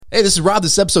Hey, this is Rob.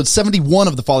 This is episode 71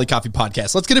 of the Folly Coffee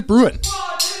Podcast. Let's get it brewing.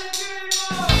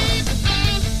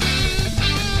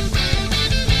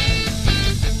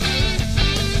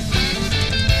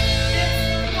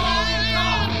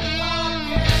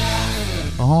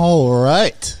 All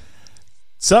right.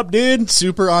 Sup, dude?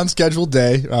 Super on schedule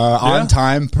day, on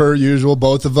time per usual,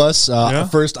 both of us.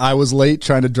 First, I was late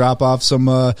trying to drop off some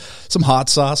hot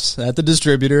sauce at the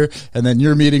distributor, and then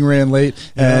your meeting ran late,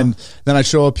 and then I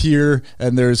show up here,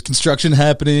 and there's construction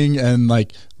happening, and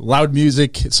like loud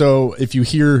music. So if you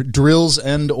hear drills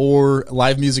and or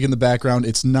live music in the background,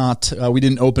 it's not. We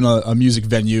didn't open a music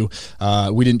venue.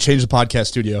 We didn't change the podcast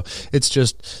studio. It's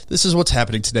just this is what's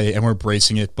happening today, and we're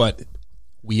bracing it. But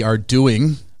we are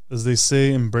doing. As they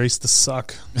say, embrace the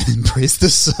suck. Embrace the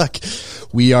suck.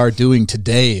 We are doing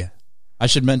today. I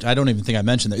should mention. I don't even think I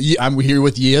mentioned that. I'm here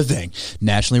with Vang,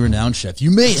 nationally renowned chef.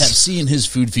 You may have seen his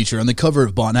food feature on the cover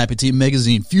of Bon Appetit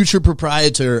magazine. Future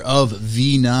proprietor of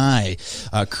Vang,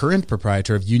 current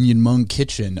proprietor of Union Mung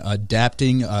Kitchen,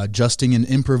 adapting, adjusting, and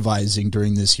improvising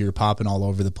during this year, popping all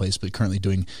over the place, but currently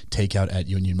doing takeout at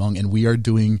Union Mung. And we are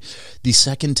doing the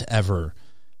second ever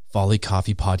Folly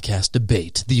Coffee Podcast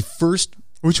debate. The first.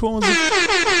 Which one was it?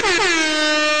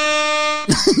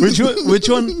 Which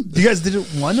one? You guys did it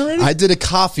one already? I did a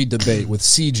coffee debate with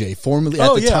CJ, formerly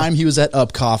at the time he was at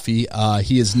Up Coffee.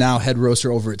 He is now head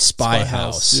roaster over at Spy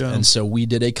House. Yeah. And so we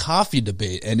did a coffee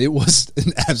debate, and it was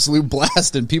an absolute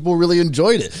blast, and people really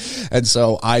enjoyed it. And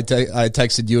so I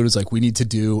texted you and was like, we need to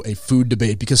do a food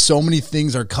debate because so many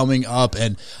things are coming up,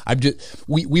 and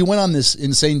we went on this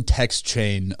insane text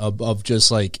chain of just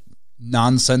like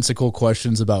nonsensical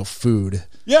questions about food.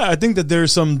 Yeah, I think that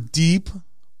there's some deep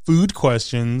food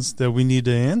questions that we need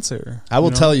to answer. I will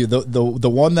tell you, the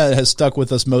one that has stuck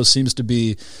with us most seems to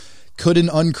be, could an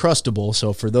Uncrustable,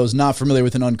 so for those not familiar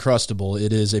with an Uncrustable,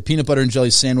 it is a peanut butter and jelly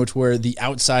sandwich where the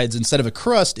outsides, instead of a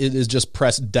crust, it is just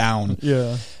pressed down.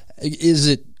 Yeah.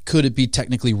 Could it be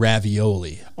technically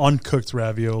ravioli? Uncooked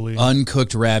ravioli.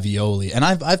 Uncooked ravioli. And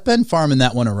I've been farming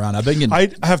that one around. I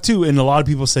have too, and a lot of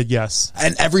people said yes.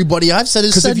 And everybody I've said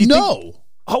has said no.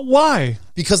 Why?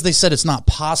 Because they said it's not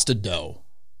pasta dough.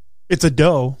 It's a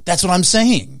dough. That's what I'm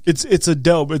saying. It's a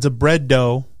dough, but it's a bread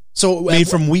dough. So made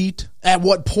from wheat. At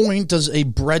what point does a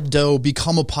bread dough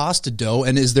become a pasta dough?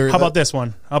 And is there? How about this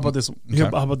one? How about this? Okay. How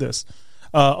about this?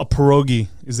 A pierogi.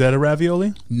 Is that a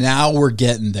ravioli? Now we're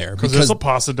getting there because it's a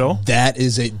pasta dough.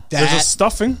 There's a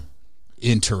stuffing.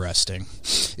 Interesting.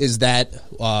 Is that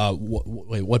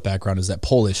wait? What background is that?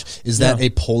 Polish? Is that a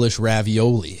Polish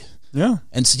ravioli? Yeah.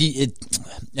 And see it.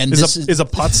 And is a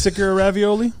pot sticker a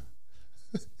ravioli?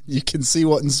 You can see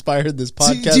what inspired this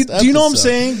podcast. Do you know what I'm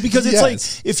saying? Because it's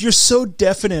like, if you're so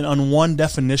definite on one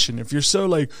definition, if you're so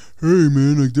like, hey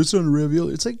man, like that's not a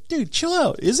ravioli, it's like, dude, chill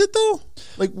out. Is it though?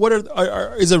 Like, what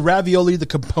is a ravioli the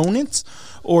components,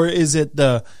 or is it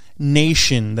the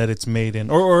nation that it's made in,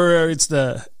 or it's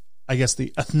the, I guess,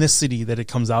 the ethnicity that it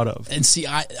comes out of? And see,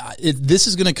 this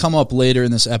is going to come up later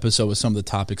in this episode with some of the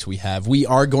topics we have. We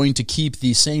are going to keep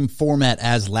the same format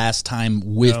as last time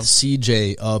with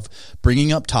CJ of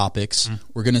bringing up topics.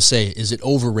 We're going to say, is it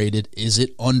overrated? Is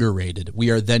it underrated?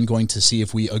 We are then going to see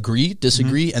if we agree,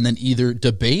 disagree, and then either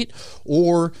debate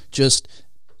or just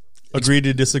agree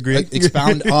to disagree.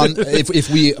 Expound on if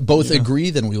we both agree,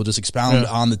 then we will just expound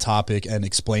on the topic and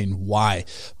explain why.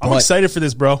 I'm excited for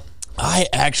this, bro. I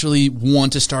actually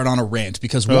want to start on a rant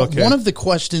because one of the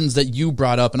questions that you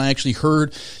brought up, and I actually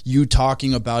heard you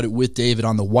talking about it with David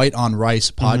on the White on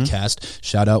Rice podcast.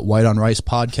 Shout out White on Rice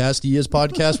podcast. He is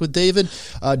podcast with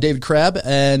David Crabb,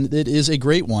 and it is a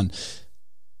great one.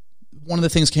 One of the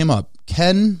things came up.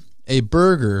 Can a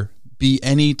burger be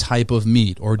any type of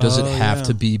meat, or does it have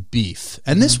to be beef?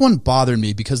 And this one bothered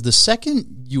me because the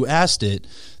second you asked it,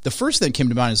 the first thing that came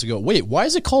to mind is to go, wait, why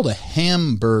is it called a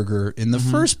hamburger in the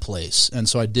first place? And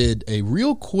so I did a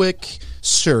real quick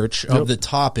search of the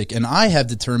topic, and I have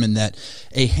determined that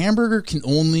a hamburger can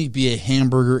only be a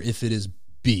hamburger if it is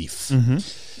beef.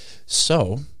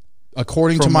 So,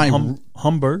 according to my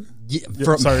Hamburg.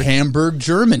 From Hamburg,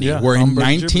 Germany, where in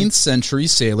 19th Germany. century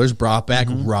sailors brought back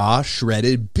raw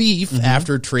shredded beef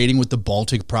after trading with the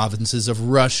Baltic provinces of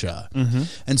Russia.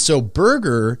 And so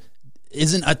burger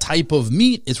isn't a type of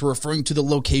meat, it's referring to the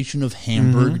location of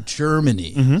Hamburg,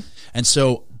 Germany. And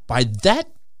so by that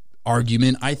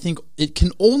argument, I think it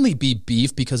can only be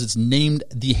beef because it's named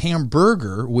the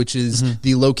Hamburger, which is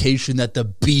the location that the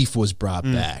beef was brought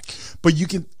back.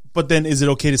 But then is it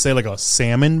okay to say like a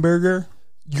salmon burger?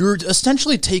 you're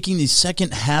essentially taking the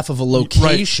second half of a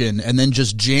location and then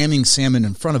just jamming salmon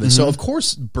in front of it. So of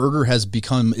course burger has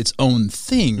become its own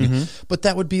thing, but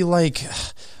that would be like,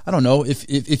 I don't know,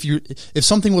 if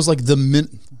something was like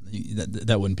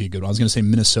that wouldn't be a good one. I was going to say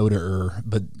Minnesota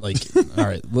but like, all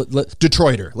right,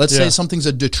 Detroiter. Let's say something's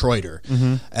a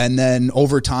Detroiter, and then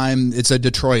over time it's a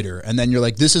Detroiter, and then you're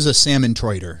like, this is a salmon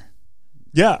troiter.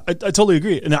 Yeah, I totally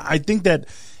agree, and I think that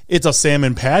it's a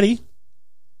salmon patty.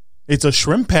 It's a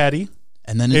shrimp patty,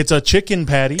 and then it's a chicken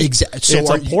patty. Exactly. So it's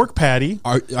a pork patty.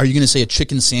 Are you going to say a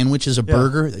chicken sandwich is a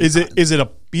burger? Is it a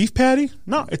beef patty?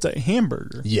 No, it's a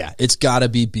hamburger. Yeah, it's got to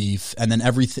be beef, and then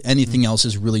anything else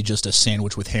is really just a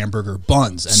sandwich with hamburger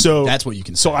buns, and so that's what you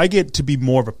can say. So I get to be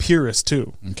more of a purist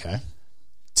too. Okay.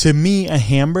 To me, a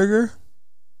hamburger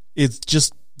is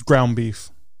just ground beef.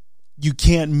 You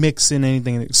can't mix in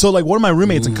anything. So like one of my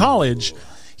roommates in college,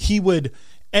 he would.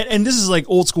 And this is like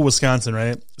old school Wisconsin,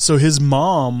 right? So his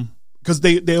mom, because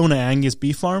they own an Angus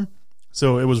beef farm,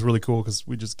 so it was really cool because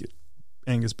we just get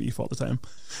Angus beef all the time.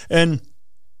 And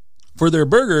for their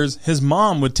burgers, his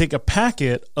mom would take a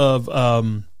packet of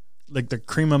like the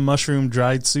cream of mushroom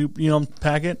dried soup,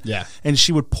 packet. Yeah. And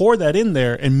she would pour that in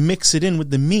there and mix it in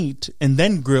with the meat and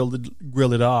then grill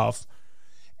it off.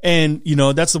 And,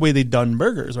 that's the way they'd done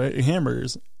burgers, right?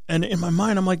 Hamburgers. And in my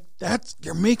mind, I'm like,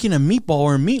 you're making a meatball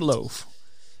or a meatloaf.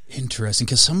 Interesting,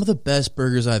 because some of the best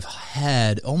burgers I've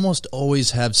had almost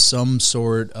always have some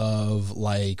sort of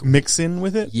like mix in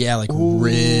with it. Yeah, like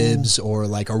ribs or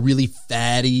like a really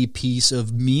fatty piece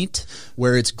of meat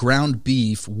where it's ground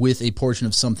beef with a portion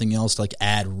of something else to like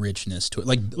add richness to it,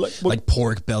 like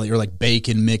pork belly or like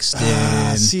bacon mixed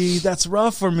in. See, that's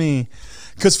rough for me.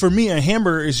 Because for me, a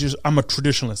hamburger is just, I'm a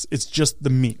traditionalist. It's just the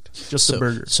meat, the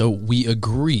burger. So we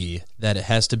agree that it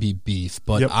has to be beef,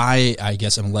 but I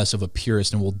guess I'm less of a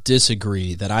purist and will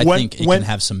disagree that I think it can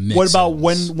have some mix. What about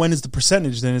when is the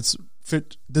percentage? Then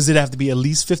does it have to be at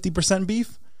least 50%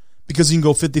 beef? Because you can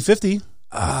go 50-50.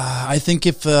 I think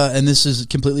if, and this is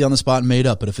completely on the spot and made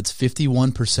up, but if it's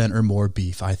 51% or more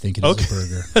beef, I think it is a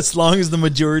burger. As long as the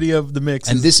majority of the mix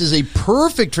And this is a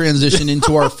perfect transition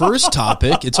into our first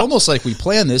topic. It's almost like we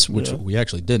planned this, which we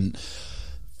actually didn't.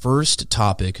 First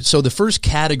topic. So the first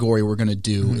category we're going to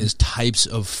do is types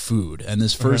of food. And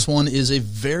this first one is a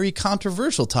very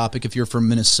controversial topic if you're from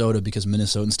Minnesota, because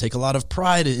Minnesotans take a lot of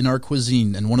pride in our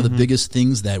cuisine. And one of the biggest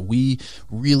things that we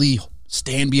really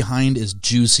stand behind is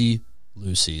Juicy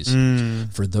Lucy's.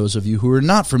 For those of you who are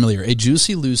not familiar, a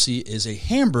Juicy Lucy is a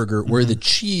hamburger where the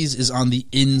cheese is on the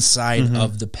inside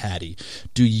of the patty.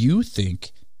 Do you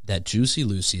think that Juicy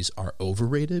Lucy's are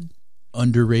overrated,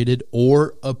 underrated,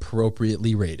 or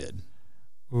appropriately rated?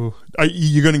 Ooh.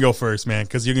 You're going to go first, man,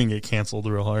 because you're going to get canceled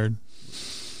real hard.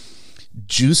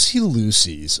 Juicy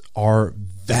Lucy's are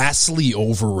vastly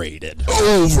overrated.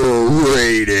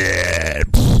 Overrated.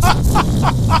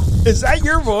 Is that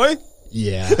your boy?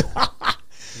 Yeah.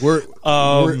 We're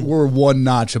one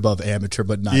notch above amateur,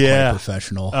 but not quite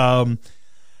professional.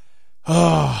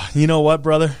 You know what,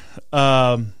 brother?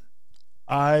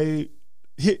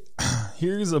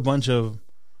 Here's a bunch of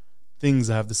things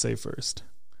I have to say first.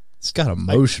 It's got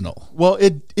emotional. Well,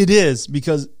 it is,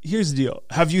 because here's the deal.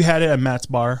 Have you had it at Matt's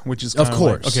Bar, which is of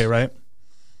course. Okay, right?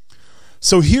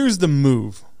 So here's the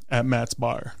move at Matt's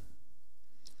Bar.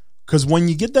 Because when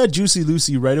you get that Juicy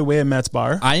Lucy right away at Matt's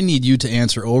Bar, I need you to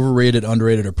answer overrated,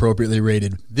 underrated, appropriately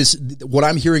rated. What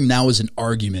I'm hearing now is an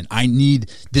argument. I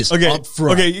need this up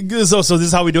front. Okay, so this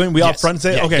is how we doing? We up front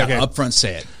say it? Okay. Up front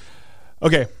say it.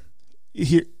 Okay.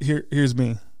 Here's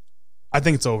me. I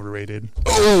think it's overrated.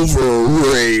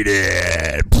 Overrated.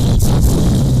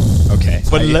 Okay.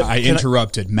 But I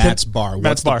interrupted. Matt's Bar.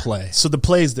 What's the play? So the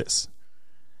play is this.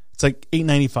 It's like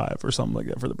 $8.95 or something like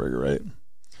that for the burger, right?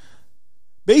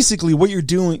 Basically, what you're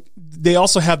doing, they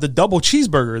also have the double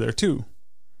cheeseburger there too.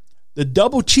 The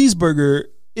double cheeseburger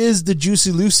is the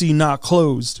Juicy Lucy not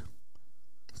closed.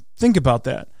 Think about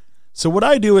that. So what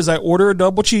I do is I order a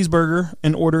double cheeseburger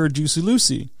and order a Juicy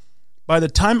Lucy. By the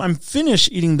time I'm finished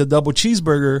eating the double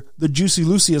cheeseburger, the Juicy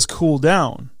Lucy has cooled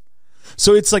down.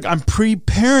 So it's like I'm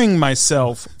preparing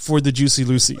myself for the Juicy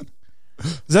Lucy.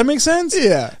 Does that make sense?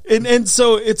 Yeah. And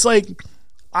so it's like,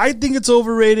 I think it's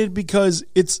overrated because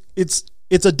it's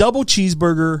a double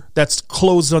cheeseburger that's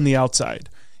closed on the outside,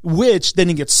 which then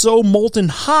it gets so molten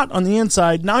hot on the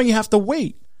inside. Now you have to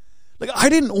wait. Like I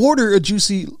didn't order a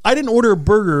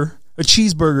burger, a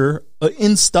cheeseburger, an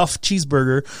in-stuffed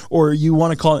cheeseburger, or you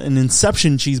want to call it an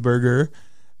Inception cheeseburger,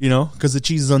 because the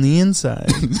cheese is on the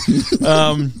inside.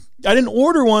 I didn't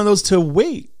order one of those to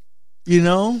wait,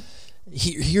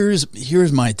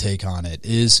 Here's my take on it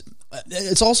is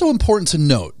it's also important to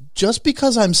note just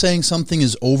because I'm saying something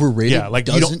is overrated,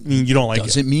 doesn't mean you don't like it.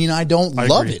 Doesn't mean I don't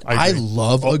love it. I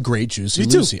love a great Juicy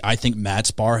Lucy. I think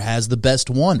Matt's Bar has the best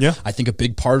one. Yeah. I think a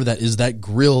big part of that is that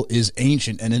grill is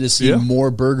ancient, and it has seen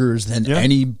more burgers than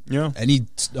any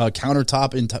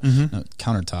countertop in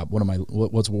countertop.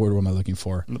 What's the word am I looking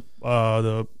for?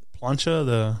 The plancha,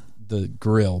 the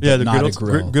grill, but not a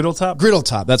grill. Griddle top? Griddle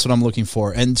top, that's what I'm looking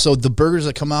for. And so the burgers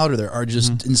that come out of there are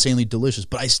just insanely delicious,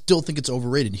 but I still think it's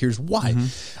overrated. Here's why.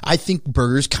 I think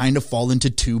burgers kind of fall into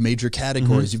two major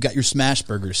categories. You've got your smash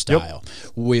burger style,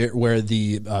 where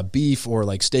the beef or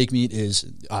like steak meat is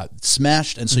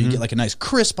smashed, and so you get like a nice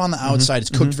crisp on the outside. It's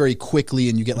cooked very quickly,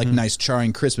 and you get like nice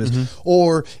charring crispness.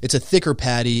 Or it's a thicker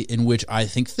patty, in which I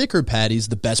think thicker patties,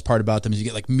 the best part about them is you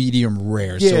get like medium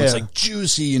rare. So it's like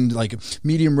juicy and like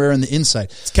medium rare on the inside.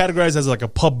 It's categorized as like a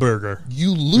pub burger.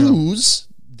 You lose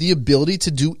the ability to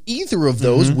do either of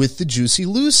those with the Juicy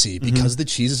Lucy because the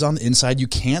cheese is on the inside. You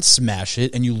can't smash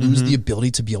it, and you lose the ability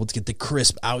to be able to get the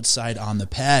crisp outside on the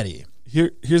patty.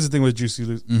 Here's the thing with Juicy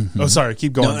Lucy. Oh, sorry,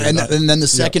 keep going. And then the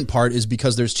second part is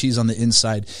because there's cheese on the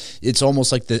inside, it's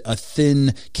almost like a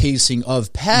thin casing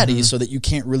of patty so that you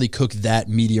can't really cook that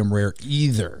medium rare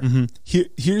either.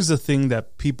 Here's the thing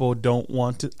that people don't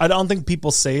want to... I don't think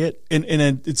people say it, and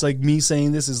it's like me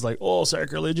saying this is like, oh,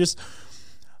 sacrilegious.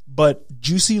 But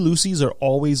Juicy Lucy's are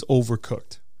always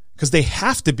overcooked because they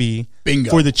have to be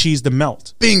for the cheese to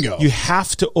melt. Bingo. You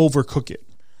have to overcook it.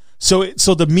 So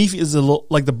the meat is a little,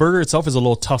 like the burger itself is a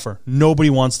little tougher. Nobody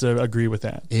wants to agree with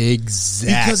that.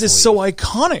 Exactly. Because it's so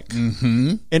iconic.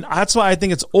 And that's why I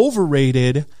think it's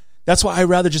overrated. That's why I'd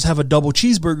rather just have a double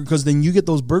cheeseburger, because then you get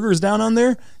those burgers down on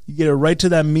there. You get it right to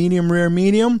that medium rare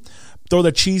medium. Throw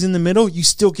the cheese in the middle. You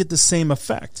still get the same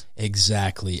effect.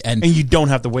 Exactly. And you don't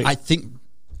have to wait. I think...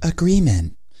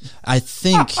 Agreement. I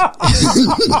think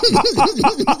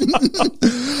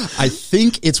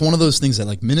it's one of those things that,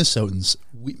 like, Minnesotans,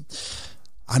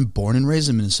 I'm born and raised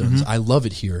in Minnesota. I love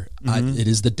it here. It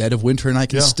is the dead of winter, and I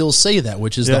can still say that,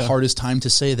 which is the hardest time to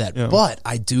say that. But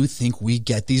I do think we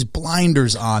get these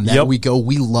blinders on that we go,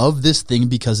 we love this thing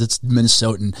because it's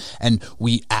Minnesotan, and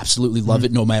we absolutely love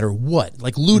it no matter what.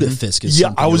 Like lutefisk is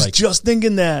something. I was just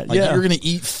thinking that. Like you're going to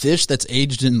eat fish that's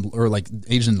aged in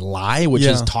lye, which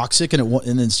is toxic,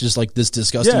 and it's just like this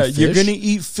disgusting fish. You're going to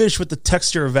eat fish with the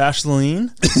texture of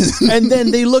Vaseline. And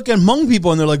then they look at Hmong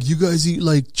people, and they're like, you guys eat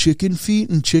like chicken feet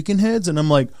and chicken heads? And I'm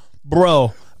like,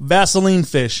 bro, Vaseline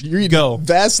fish. You go.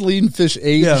 Vaseline fish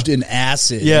aged in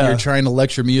acid. Yeah. And you're trying to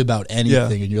lecture me about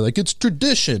anything, and you're like, it's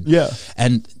tradition. Yeah.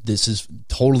 And this is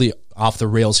totally off the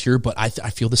rails here, but I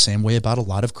feel the same way about a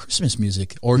lot of Christmas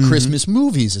music or Christmas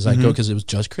movies as I go, because it was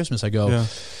just Christmas. I go,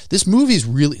 this movie's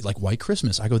really, like White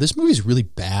Christmas, I go, this movie's really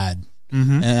bad.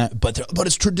 But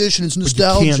it's tradition, it's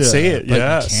nostalgia. But you can't say it. You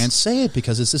can't say it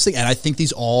because it's this thing, and I think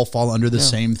these all fall under the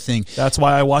same thing. That's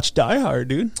why I watch Die Hard,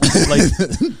 dude. Like,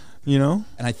 you know.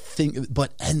 And I think,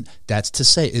 and that's to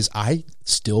say is I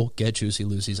still get Juicy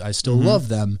Lucy's. I still love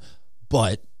them,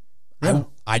 but I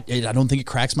don't think it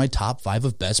cracks my top 5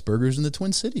 of best burgers in the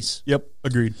Twin Cities. Yep,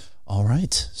 agreed. All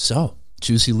right, so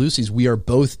Juicy Lucy's, we are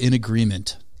both in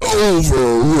agreement.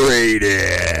 Overrated.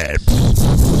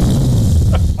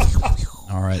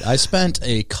 All right. I spent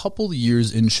a couple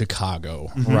years in Chicago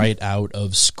right out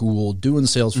of school doing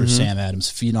sales for Sam Adams,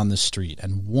 feet on the street.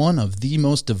 And one of the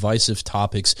most divisive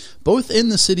topics, both in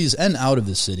the cities and out of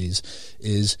the cities,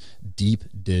 is deep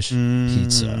dish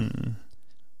pizza.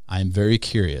 I'm very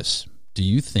curious. Do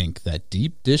you think that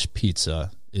deep dish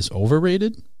pizza is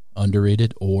overrated,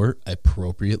 underrated, or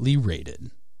appropriately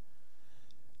rated?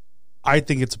 I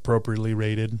think it's appropriately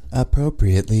rated.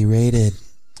 Appropriately rated.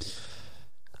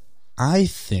 I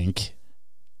think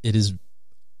it is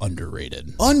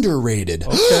underrated. Underrated.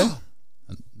 Okay.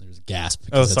 There's a gasp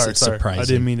because it's surprising. I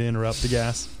didn't mean to interrupt the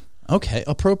gas. Okay,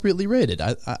 appropriately rated.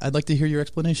 I'd like to hear your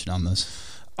explanation on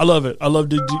this. I love it. I love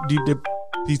deep dip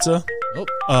pizza.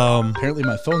 Apparently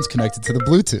my phone's connected to the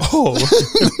Bluetooth. Oh.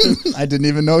 I didn't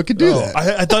even know it could do that.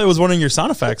 I thought it was one of your sound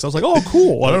effects. I was like, oh,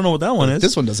 cool. I don't know what that one is.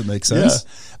 This one doesn't make sense.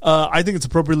 Yeah. I think it's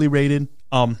appropriately rated.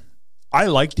 I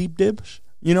like deep dish,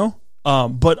 you know?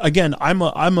 But again, I'm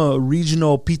a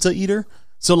regional pizza eater,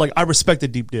 so like I respect the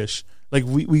deep dish. Like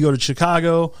we go to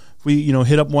Chicago, we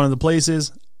hit up one of the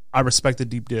places. I respect the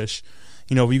deep dish.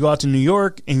 We go out to New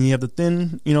York and you have the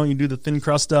thin, you do the thin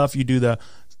crust stuff. You do the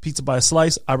pizza by a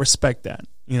slice. I respect that.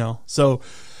 So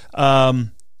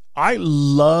I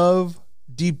love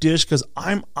deep dish because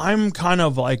I'm kind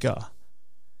of like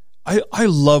I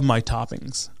love my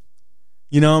toppings.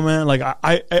 Man, like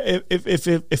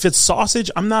if it's sausage,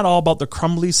 I'm not all about the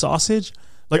crumbly sausage.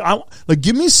 Like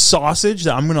give me sausage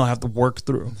that I'm gonna have to work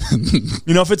through.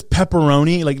 If it's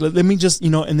pepperoni, like let me just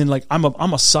and then like I'm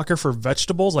a sucker for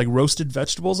vegetables, like roasted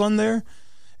vegetables on there,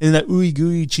 and that ooey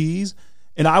gooey cheese.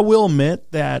 And I will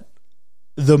admit that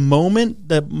the moment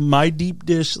that my deep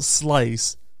dish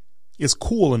slice is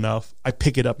cool enough, I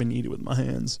pick it up and eat it with my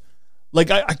hands.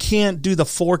 Like I can't do the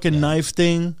fork and knife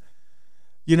thing,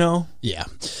 Yeah.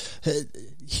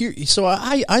 So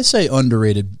I say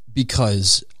underrated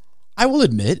because I will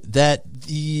admit that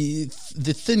the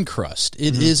thin crust,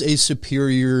 it is a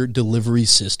superior delivery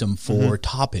system for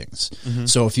toppings.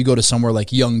 So if you go to somewhere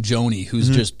like Young Joni, who's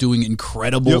just doing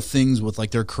incredible things with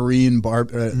like their Korean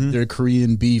their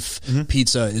Korean beef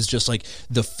pizza is just like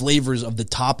the flavors of the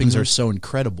toppings are so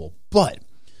incredible. But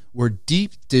where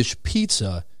deep dish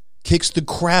pizza kicks the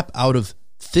crap out of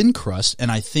thin crust,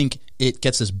 and I think it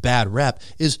gets this bad rap,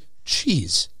 is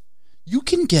cheese. You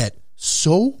can get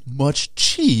so much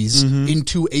cheese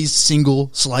into a single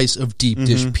slice of deep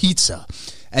dish pizza.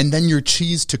 And then your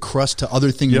cheese to crust to other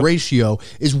thing ratio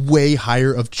is way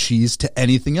higher of cheese to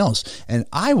anything else. And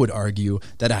I would argue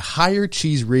that a higher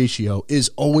cheese ratio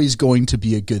is always going to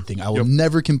be a good thing. I will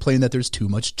never complain that there's too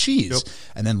much cheese.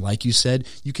 And then, like you said,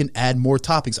 you can add more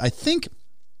toppings. I think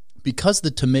because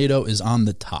the tomato is on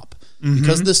the top,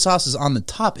 because the sauce is on the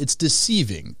top, it's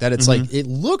deceiving that it's like, it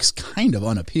looks kind of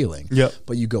unappealing.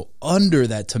 But you go under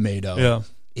that tomato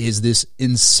is this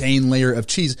insane layer of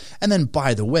cheese. And then,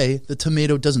 by the way, the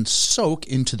tomato doesn't soak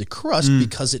into the crust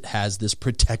because it has this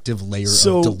protective layer of delicious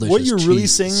cheese. So what you're really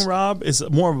saying, Rob, is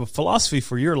more of a philosophy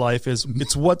for your life is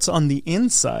it's what's on the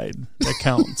inside that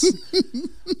counts.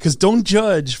 Because don't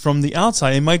judge from the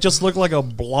outside. It might just look like a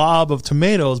blob of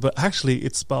tomatoes, but actually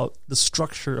it's about the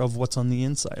structure of what's on the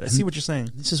inside. I see what you're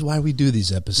saying. This is why we do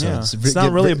these episodes. It's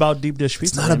not really about deep dish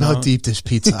pizza. It's not about deep dish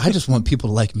pizza. I just want people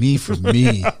to like me for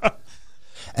me.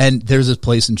 And there's this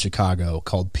place in Chicago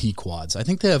called Pequod's. I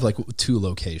think they have like 2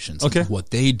 locations. Okay. And what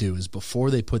they do is before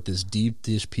they put this deep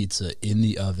dish pizza in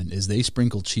the oven is they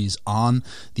sprinkle cheese on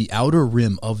the outer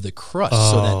rim of the crust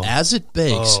so that as it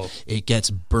bakes, it gets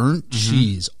burnt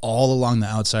cheese all along the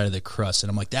outside of the crust. And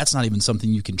I'm like, that's not even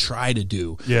something you can try to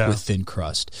do with thin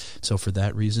crust. So for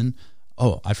that reason,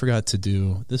 I forgot to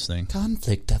do this thing.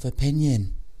 Conflict of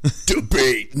opinion.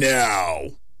 Debate now.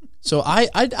 So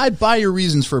I buy your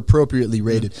reasons for appropriately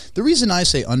rated. The reason I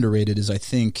say underrated is I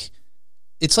think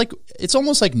it's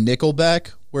almost like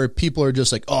Nickelback, where people are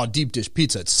just like, oh, deep dish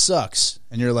pizza, it sucks.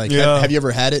 And you're like, have you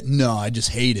ever had it? No, I just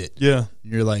hate it. Yeah.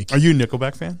 And you're like, are you a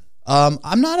Nickelback fan?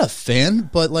 I'm not a fan,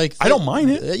 but like I don't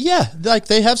mind it. Yeah, like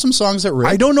they have some songs that rip.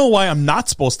 I don't know why I'm not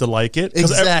supposed to like it.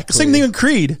 Exactly. Same thing with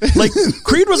Creed. Like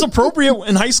Creed was appropriate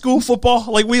in high school football.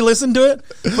 Like we listened to it,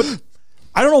 but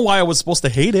I don't know why I was supposed to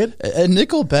hate it. And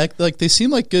Nickelback, like they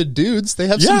seem like good dudes. They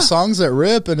have some songs that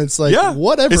rip, and it's like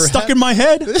whatever. It's stuck in my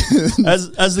head,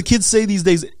 as the kids say these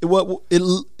days.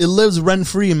 It lives rent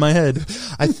free in my head.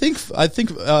 I think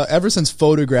ever since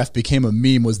Photograph became a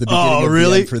meme was the beginning. Of the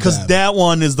end for them. Because that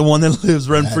one is the one that lives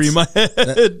rent free in my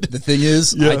head. The thing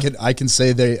is, I can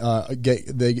say they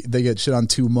get shit on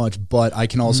too much, but I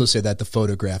can also say that the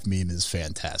Photograph meme is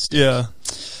fantastic. Yeah.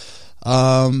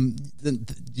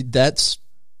 That's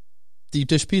deep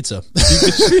dish pizza.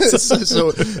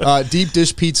 So deep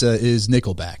dish pizza is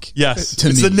Nickelback. Yes,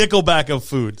 it's the Nickelback of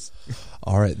foods.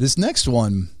 All right, this next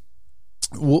one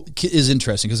is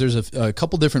interesting because there's a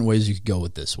couple different ways you could go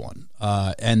with this one,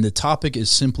 and the topic is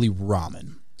simply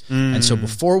ramen. And so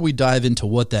before we dive into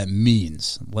what that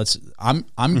means, I'm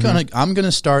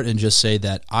gonna start and just say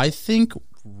that I think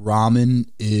ramen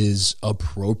is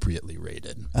appropriately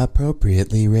rated.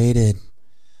 Appropriately rated.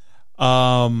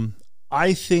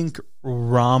 I think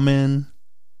ramen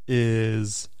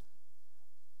is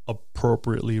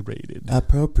appropriately rated.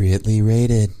 Appropriately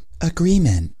rated.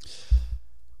 Agreement.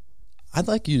 I'd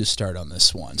like you to start on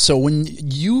this one. So when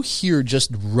you hear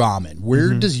just ramen,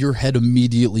 where does your head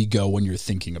immediately go when you're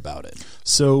thinking about it?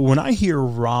 So when I hear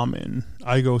ramen,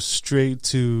 I go straight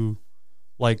to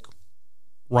like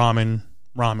ramen,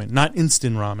 not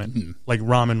instant ramen, like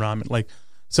ramen, like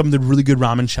some of the really good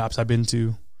ramen shops I've been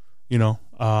to,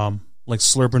 like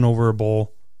slurping over a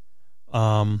bowl.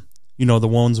 The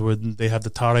ones where they have the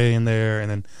tare in there,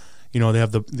 and then they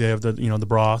have the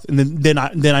broth, and then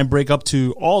I break up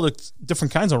to all the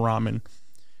different kinds of ramen.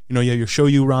 You have your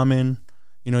shoyu ramen,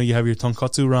 you have your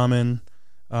tonkatsu ramen,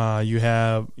 you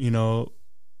have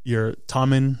your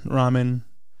tamen ramen,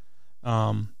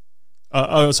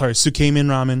 sukemen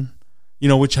ramen.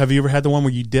 Which have you ever had the one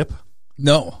where you dip?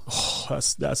 No. Oh,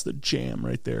 that's the jam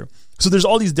right there. So there's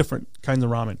all these different kinds of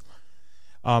ramen,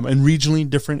 and regionally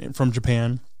different from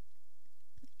Japan.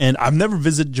 And I've never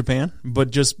visited Japan, but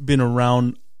just been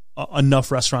around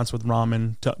enough restaurants with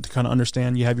ramen to kind of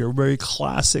understand. You have your very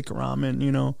classic ramen,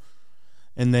 you know,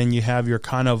 and then you have your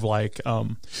kind of like,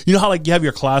 you know how like you have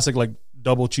your classic like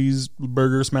double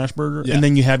cheeseburger, smash burger, and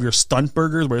then you have your stunt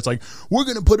burgers where it's like, we're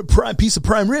going to put a piece of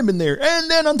prime rib in there,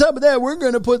 and then on top of that, we're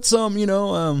going to put some, you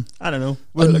know, I don't know.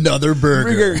 Another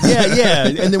burger. Yeah.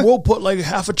 And then we'll put like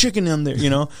half a chicken in there, you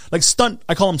know, like stunt,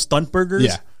 I call them stunt burgers.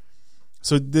 Yeah.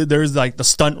 So there's like the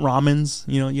stunt ramens,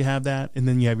 you know, you have that. And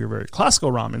then you have your very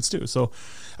classical ramens too. So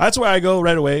that's where I go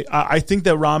right away. I think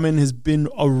that ramen has been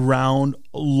around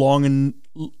long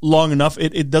enough.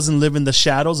 It doesn't live in the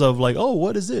shadows of like, oh,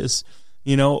 what is this?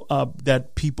 You know,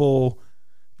 that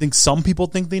some people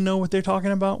think they know what they're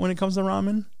talking about when it comes to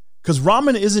ramen. Because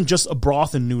ramen isn't just a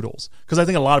broth and noodles. Because I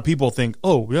think a lot of people think,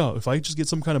 oh, yeah, if I just get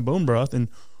some kind of bone broth and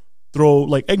throw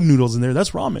like egg noodles in there,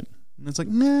 that's ramen. And it's like,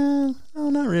 no,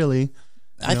 not really.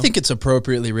 I think it's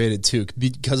appropriately rated too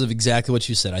because of exactly what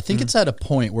you said. I think it's at a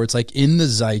point where it's like in the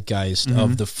zeitgeist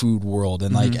of the food world,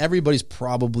 and like everybody's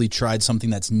probably tried something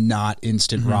that's not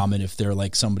instant ramen if they're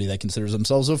like somebody that considers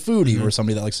themselves a foodie or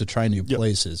somebody that likes to try new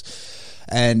places.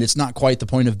 And it's not quite the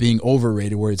point of being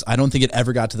overrated where I don't think it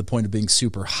ever got to the point of being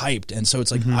super hyped. And so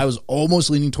it's like I was almost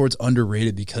leaning towards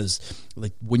underrated because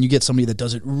like when you get somebody that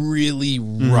does it really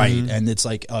right and it's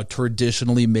like a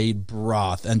traditionally made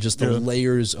broth and just the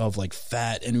layers of like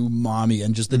fat and umami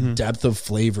and just the depth of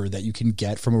flavor that you can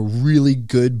get from a really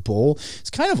good bowl, it's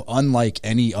kind of unlike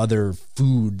any other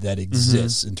food that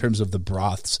exists in terms of the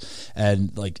broths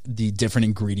and like the different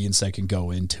ingredients that can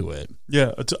go into it.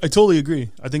 Yeah, I totally agree.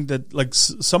 I think that like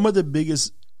some of the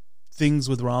biggest things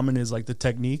with ramen is like the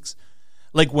techniques.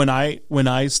 Like when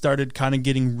I started kind of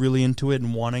getting really into it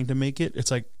and wanting to make it, it's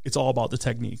like it's all about the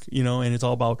technique, you know, and it's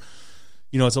all about,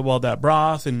 you know, it's about that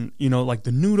broth and, you know, like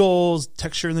the noodles,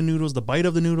 texture of the noodles, the bite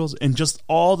of the noodles, and just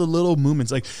all the little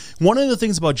movements. Like one of the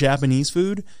things about Japanese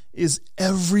food is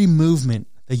every movement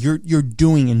that you're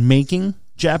doing in making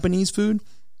Japanese food,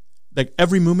 like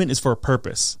every movement is for a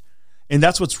purpose. And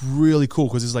that's what's really cool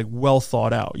because it's like well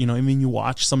thought out. You know, I mean, you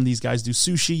watch some of these guys do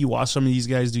sushi, you watch some of these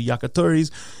guys do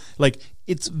yakatoris. Like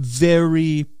it's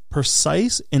very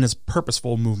precise and it's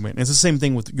purposeful movement. And it's the same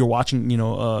thing with you're watching, you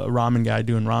know, a ramen guy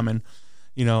doing ramen,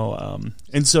 you know.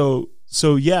 And so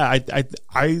yeah,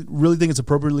 I really think it's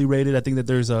appropriately rated. I think that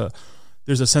there's a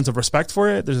sense of respect for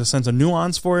it. There's a sense of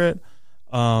nuance for it.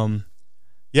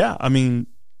 Yeah, I mean,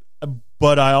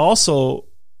 but I also,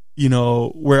 you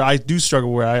know, where I do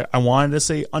struggle, where I wanted to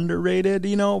say underrated,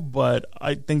 you know, but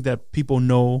I think that people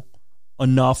know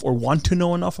enough or want to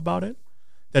know enough about it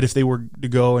that if they were to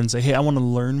go and say, hey, I want to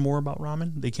learn more about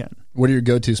ramen, they can. What are your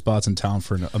go-to spots in town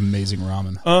for an amazing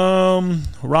ramen?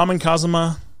 Ramen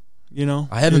Kazuma, you know.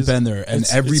 I haven't been there, and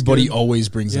everybody always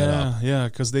brings that up. Yeah,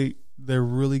 because they're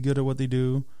really good at what they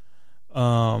do.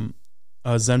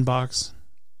 Zenbox,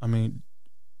 I mean,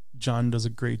 John does a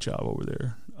great job over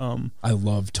there. I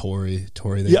love Tori.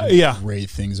 They do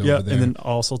great things over there. And then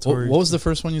also Tori. What was the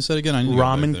first one you said again?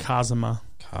 Ramen Kazuma.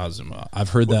 I've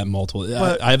heard that multiple.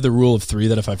 But, I have the rule of 3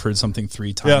 that if I've heard something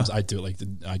 3 times, I do it. Like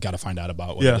I got to find out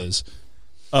about what it is.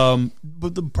 But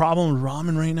the problem with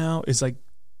ramen right now is like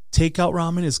takeout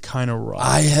ramen is kind of rough.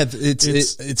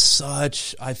 It's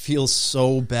such. I feel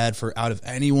so bad for out of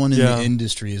anyone in the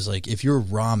industry is like if you're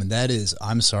ramen, that is.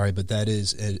 I'm sorry, but that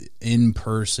is an in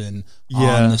person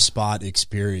on the spot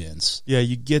experience. Yeah,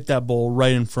 you get that bowl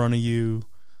right in front of you.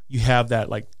 You have that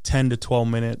like 10 to 12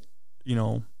 minute, you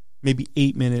know, maybe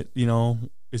 8 minute, you know,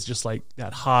 it's just like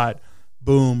that hot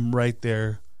boom right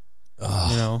there. You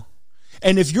know,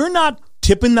 and if you're not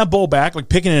tipping that bowl back, like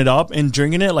picking it up and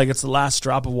drinking it like it's the last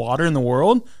drop of water in the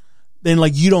world, then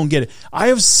like you don't get it. I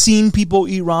have seen people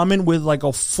eat ramen with like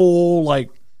a full like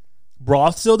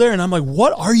broth still there, and I'm like,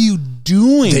 what are you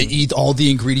doing? They eat all the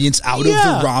ingredients out of the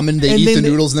ramen. They eat the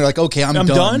noodles, and they're like, okay, I'm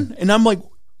done. And I'm like,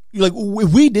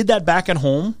 if we did that back at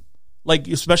home, like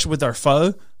especially with our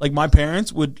pho, like my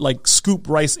parents would like scoop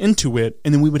rice into it,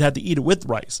 and then we would have to eat it with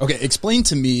rice. Okay, explain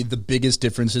to me the biggest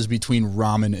differences between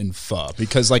ramen and pho,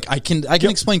 because like I can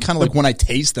explain kind of like when I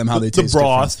taste them how they taste. The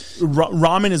broth,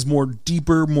 ramen is more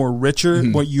deeper, more richer.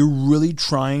 What you're really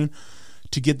trying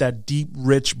to get that deep,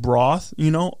 rich broth,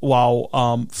 you know, while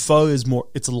pho is more,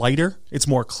 it's lighter, it's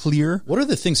more clear. What are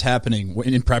the things happening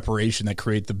in preparation that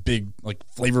create the big, like,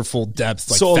 flavorful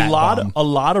depth? Like so fat a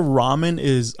lot of ramen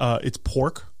is it's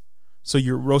pork. So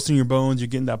you're roasting your bones, you're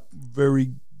getting that you're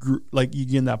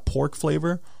getting that pork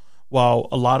flavor, while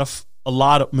a lot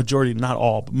of majority, not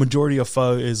all, but majority of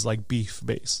pho is like beef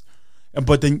based.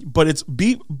 But it's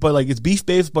beef, but like it's beef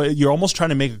based, but you're almost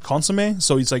trying to make a consommé,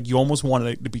 so it's like you almost want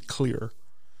it to be clear.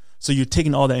 So you're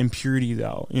taking all that impurity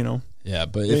out, you know? Yeah,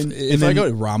 but if I go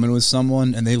to ramen with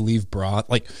someone and they leave broth,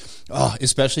 like,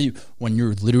 especially when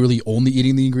you're literally only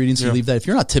eating the ingredients, you leave that. If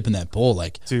you're not tipping that bowl,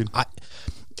 like, dude, I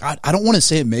don't want to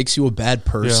say it makes you a bad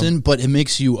person, but it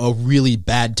makes you a really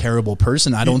bad, terrible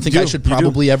person. I don't think I should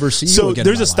probably ever see you again. So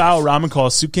there's a style of ramen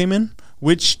called sukemen,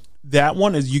 which that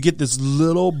one is you get this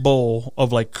little bowl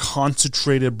of like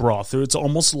concentrated broth. It's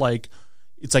almost like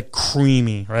it's like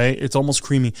creamy, right? It's almost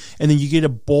creamy. And then you get a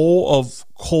bowl of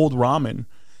cold ramen.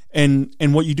 And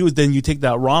what you do is then you take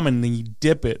that ramen and then you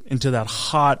dip it into that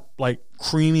hot, like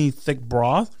creamy, thick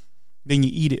broth. Then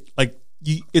you eat it. Like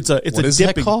it's a what is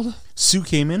dipping. That called?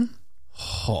 Sukemen.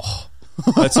 Oh.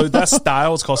 So that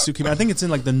style is called sukemen. I think it's in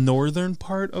like the northern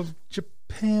part of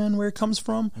Japan where it comes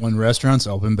from. When restaurants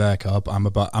open back up, I'm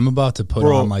about to put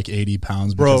on like 80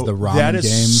 pounds because the ramen that is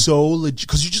game. So legit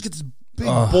because you just get this big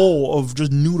bowl of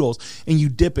just noodles and you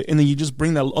dip it and then you just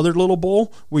bring that other little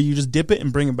bowl where you just dip it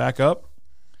and bring it back up.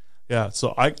 Yeah,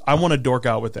 so I want to dork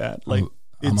out with that. Like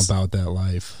I'm about that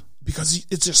life because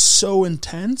it's just so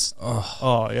intense.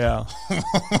 Oh yeah.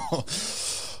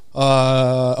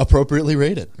 Appropriately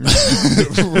rated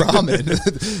ramen.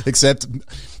 Except,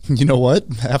 you know what?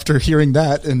 After hearing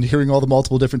that and hearing all the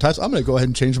multiple different types, I'm going to go ahead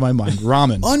and change my mind.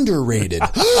 Ramen. Underrated.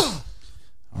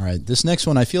 All right, this next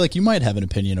one I feel like you might have an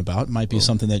opinion about. It might be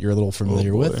something that you're a little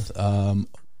familiar with.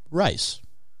 Rice.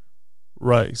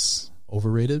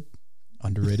 Overrated,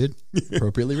 underrated,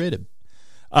 appropriately rated.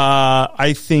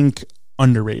 I think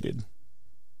underrated.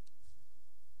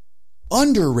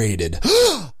 Underrated.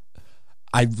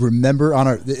 I remember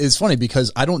it's funny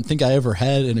because I don't think I ever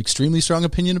had an extremely strong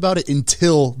opinion about it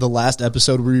until the last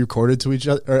episode we recorded to each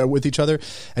other with each other,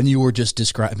 and you were just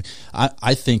describing.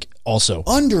 I think also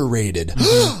underrated.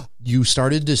 You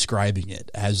started describing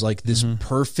it as like this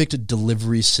perfect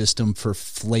delivery system for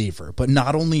flavor, but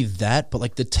not only that, but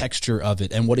like the texture of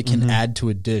it and what it can add to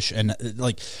a dish. And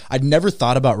like I'd never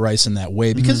thought about rice in that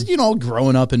way because you know,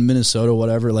 growing up in Minnesota,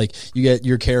 whatever, like you get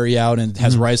your carry out and it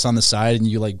has rice on the side, and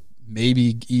you like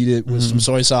maybe eat it with some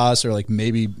soy sauce or like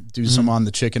maybe do some on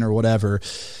the chicken or whatever.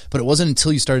 But it wasn't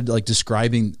until you started like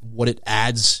describing what it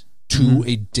adds to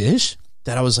a dish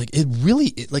that I was like,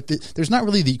 there's not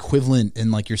really the equivalent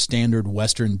in like your standard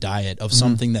Western diet of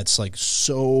something that's like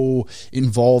so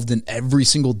involved in every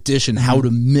single dish and how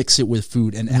to mix it with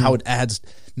food and how it adds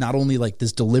not only like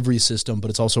this delivery system, but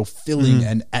it's also filling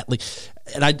and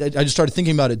I just started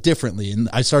thinking about it differently, and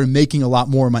I started making a lot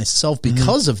more myself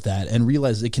because of that, and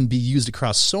realized it can be used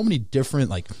across so many different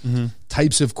like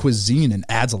types of cuisine and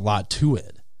adds a lot to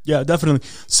it. Yeah, definitely.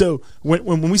 So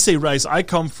when we say rice, I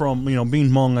come from, you know, being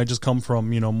Hmong, I just come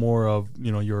from, you know, more of,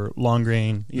 you know, your long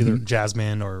grain, either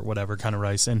jasmine or whatever kind of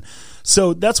rice. And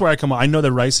so that's where I come. I know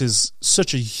that rice is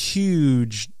such a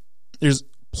huge, there's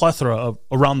plethora of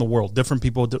around the world. Different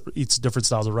people eat different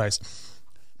styles of rice.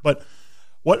 But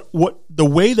what the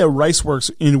way that rice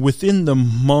works within the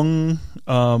Hmong,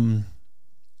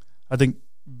 I think,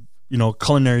 you know,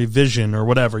 culinary vision or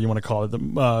whatever you want to call it,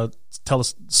 the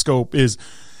telescope is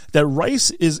that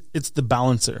rice it's the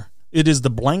balancer. It is the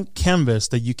blank canvas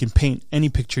that you can paint any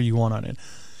picture you want on it.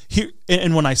 Here,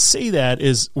 and when I say that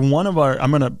is one of our,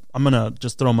 I'm gonna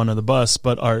just throw him under the bus,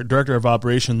 but our director of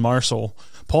operations, Marcel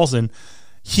Paulson,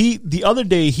 the other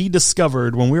day he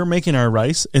discovered when we were making our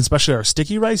rice, especially our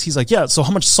sticky rice, he's like, yeah, so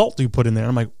how much salt do you put in there? And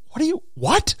I'm like,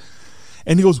 what?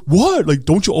 And he goes, what? Like,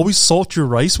 don't you always salt your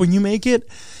rice when you make it?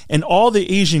 And all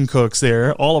the Asian cooks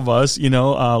there, all of us, you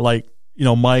know, like, you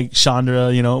know, Mike,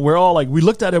 Chandra, you know, we're all like, we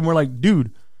looked at him, we're like,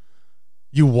 dude,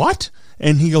 you what?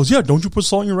 And he goes, yeah, don't you put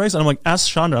salt in your rice? And I'm like, ask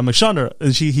Chandra. I'm like, Chandra.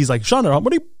 And he's like, Chandra, how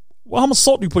much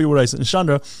salt do you put in your rice? And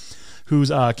Chandra, who's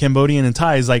Cambodian and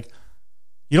Thai, is like,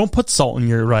 you don't put salt in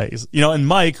your rice. You know, and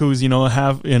Mike, who's,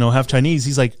 half Chinese,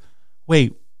 he's like,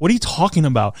 wait, what are you talking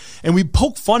about? And we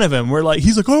poke fun of him. We're like,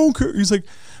 he's like, oh, okay. He's like,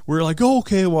 we're like, oh,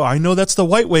 okay, well, I know that's the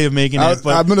white way of making it.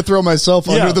 But I'm going to throw myself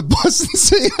under the bus and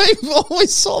say I've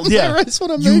always salted my rice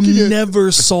when I'm making it. You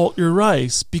never salt your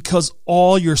rice because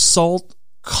all your salt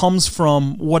comes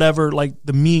from whatever, like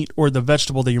the meat or the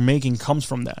vegetable that you're making comes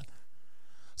from that.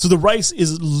 So the rice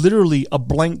is literally a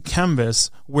blank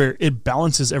canvas where it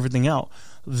balances everything out.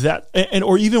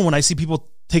 Or even when I see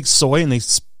people take soy and they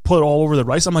put it all over the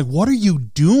rice, I'm like, what are you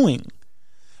doing?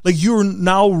 Like, you're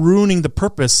now ruining the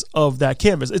purpose of that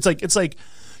canvas. It's like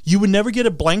you would never get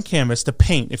a blank canvas to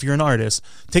paint if you're an artist.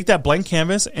 Take that blank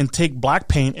canvas and take black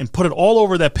paint and put it all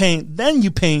over that paint. Then you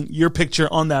paint your picture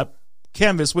on that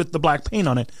canvas with the black paint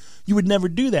on it. You would never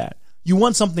do that. You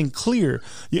want something clear.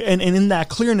 And in that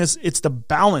clearness, it's the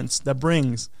balance that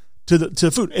brings to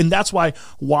the food. And that's why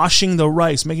washing the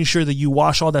rice, making sure that you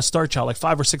wash all that starch out like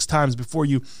 5 or 6 times before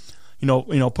you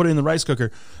put it in the rice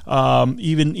cooker.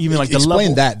 Even like the level.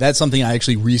 Explain that. That's something I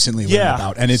actually recently learned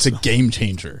about, and it's a game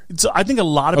changer. So I think a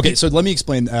lot of people. So let me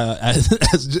explain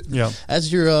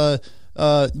as your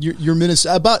minister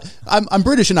about. I'm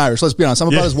British and Irish. Let's be honest. I'm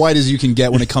about as white as you can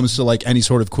get when it comes to like any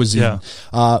sort of cuisine.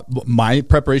 My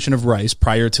preparation of rice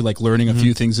prior to like learning a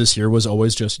few things this year was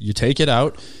always just you take it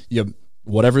out,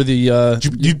 whatever the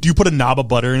do you put a knob of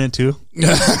butter in it too?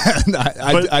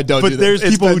 I don't. But there's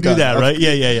people who do that, right?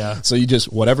 Yeah. So you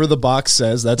just whatever the box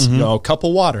says. That's a cup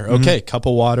of water. Okay, cup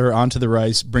of water onto the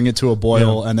rice. Bring it to a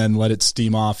boil and then let it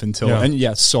steam off until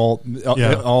salt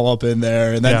all up in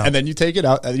there, and then you take it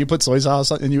out and you put soy sauce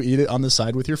and you eat it on the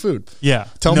side with your food. Yeah,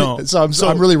 tell me. So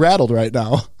I'm really rattled right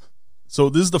now. So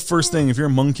this is the first thing. If you're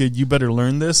a Hmong kid, you better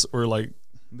learn this, or like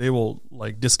they will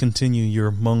like discontinue your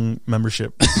Hmong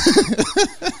membership.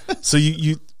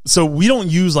 So we don't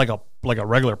use like a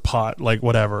regular pot, like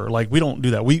whatever. Like we don't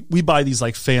do that. We buy these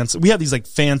like fancy. We have these like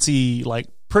fancy, like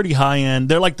pretty high end.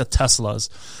 They're like the Teslas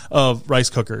of rice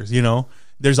cookers.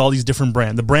 There's all these different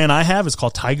brands. The brand I have is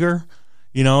called Tiger.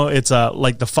 It's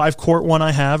like the 5-quart one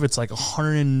I have. It's like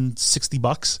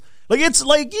 $160. Like it's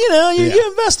like you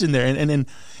invest in there, and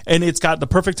it's got the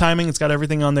perfect timing. It's got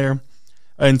everything on there.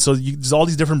 And so there's all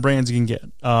these different brands you can get.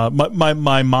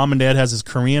 My mom and dad has this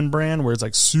Korean brand where it's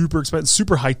like super expensive,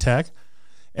 super high tech,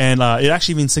 and it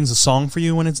actually even sings a song for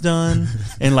you when it's done.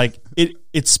 And like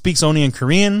it speaks only in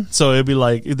Korean, so it'd be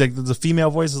like the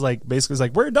female voice is like basically it's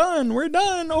like we're done,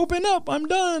 open up, I'm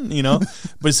done,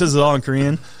 But it says it all in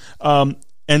Korean.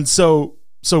 And so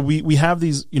we have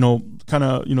these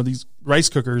these rice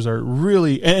cookers are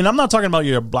really, and I'm not talking about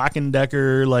your Black &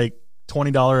 Decker like $20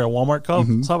 at Walmart cup.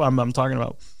 I'm talking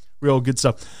about real good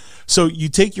stuff. So you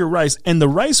take your rice, and the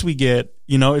rice we get,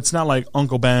 it's not like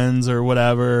Uncle Ben's or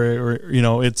whatever, or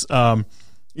it's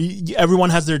everyone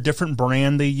has their different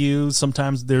brand they use.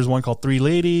 Sometimes there's one called Three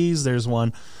Ladies. There's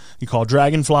one you call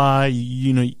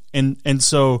Dragonfly. And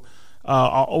so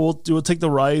we'll take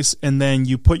the rice, and then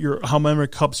you put how many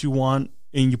cups you want,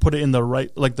 and you put it in the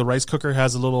rice cooker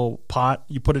has a little pot.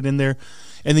 You put it in there,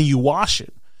 and then you wash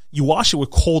it. You wash it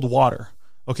with cold water.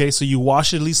 Okay, so you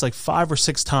wash it at least like 5 or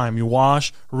 6 times. You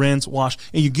wash, rinse, wash,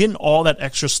 and you're getting all that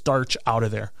extra starch out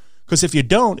of there. Because if you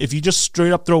just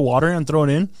straight up throw water and throw it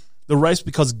in, the rice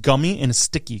becomes gummy and it's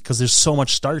sticky because there's so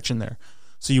much starch in there.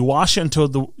 So you wash it until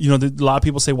a lot of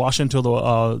people say wash it until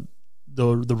the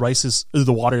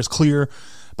water is clear.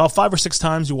 About 5 or 6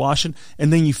 times you wash it,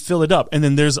 and then you fill it up. And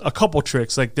then there's a couple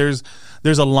tricks. Like there's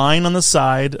a line on the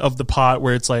side of the pot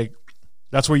where it's like,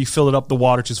 that's where you fill it up the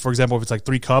water to. For example, if it's like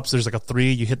 3 cups, there's like a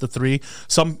 3, you hit the 3.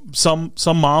 Some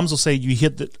moms will say you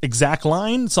hit the exact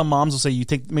line. Some moms will say you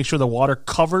make sure the water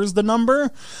covers the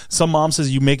number. Some mom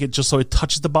says you make it just so it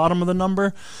touches the bottom of the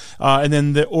number. And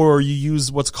then or you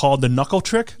use what's called the knuckle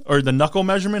trick or the knuckle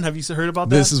measurement. Have you heard about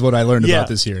that? This is what I learned about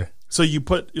this year. So you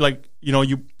put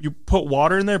you put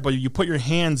water in there, but you put your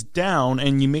hands down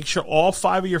and you make sure all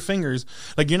 5 of your fingers,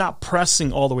 like you're not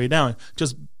pressing all the way down,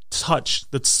 just touch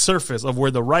the surface of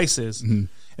where the rice is, and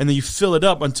then you fill it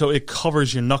up until it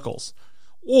covers your knuckles.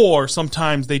 Or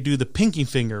sometimes they do the pinky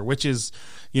finger, which is,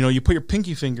 you put your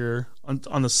pinky finger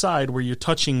on the side where you're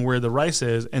touching where the rice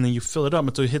is, and then you fill it up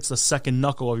until it hits the second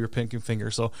knuckle of your pinky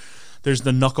finger. So there's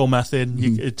the knuckle method.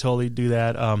 You could totally do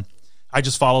that. I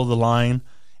just follow the line.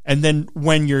 And then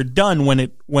when you're done, when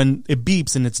it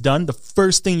beeps and it's done, the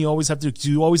first thing you always have to do, 'cause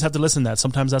you always have to listen to that.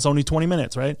 Sometimes that's only 20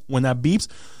 minutes, right? When that beeps,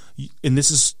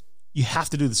 you have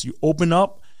to do this. You open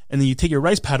up, and then you take your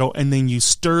rice paddle, and then you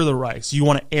stir the rice. You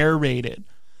want to aerate it.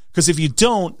 Because if you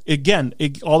don't, again,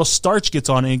 all the starch gets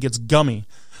on and it gets gummy.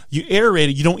 You aerate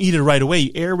it. You don't eat it right away.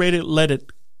 You aerate it,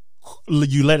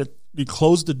 you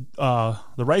close the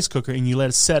rice cooker, and you let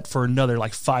it set for another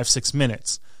like 5-6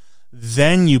 minutes.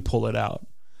 Then you pull it out.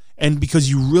 And because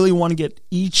you really want to get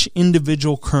each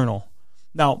individual kernel.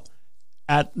 Now,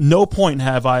 at no point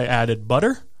have I added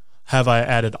butter. Have I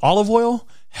added olive oil?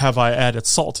 Have I added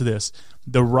salt to this?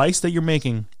 The rice that you're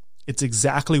making, it's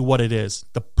exactly what it is.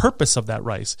 The purpose of that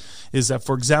rice is that,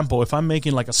 for example, if I'm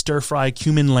making like a stir-fry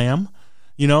cumin lamb,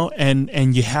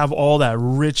 and you have all that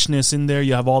richness in there,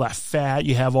 you have all that fat,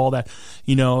 you have all that,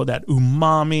 that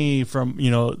umami from,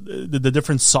 the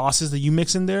different sauces that you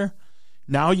mix in there.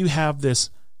 Now you have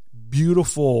this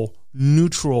beautiful,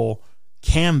 neutral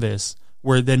canvas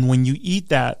where then when you eat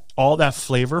that, all that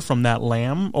flavor from that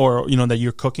lamb or, that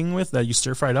you're cooking with, that you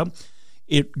stir fried up,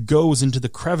 it goes into the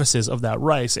crevices of that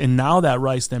rice. And now that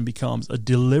rice then becomes a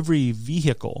delivery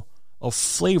vehicle of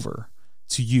flavor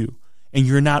to you. and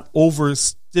you're not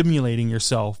overstimulating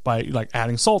yourself by like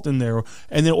adding salt in there,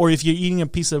 and then or if you're eating a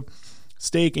piece of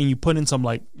steak and you put in some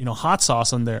like hot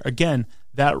sauce on there, again,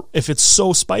 that if it's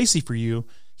so spicy for you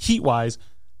heat wise,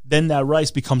 then that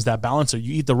rice becomes that balancer.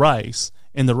 You eat the rice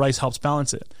and the rice helps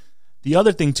balance it. The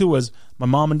other thing too was my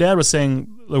mom and dad was saying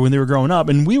when they were growing up,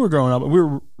 and we were growing up, we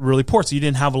were really poor, so you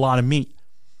didn't have a lot of meat.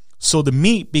 So the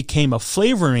meat became a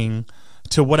flavoring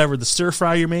to whatever the stir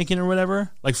fry you're making or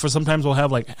whatever. Like for sometimes we'll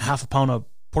have like half a pound of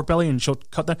pork belly and she'll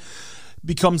cut that,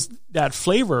 becomes that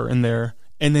flavor in there.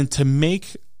 And then to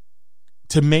make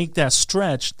that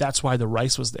stretch, that's why the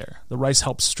rice was there. The rice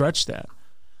helps stretch that.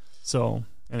 So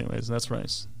anyways, that's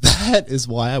rice. That is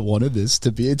why I wanted this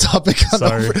to be a topic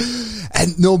on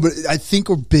and no, but I think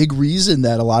a big reason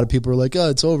that a lot of people are like, oh,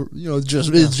 it's over,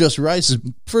 it's just rice. Is,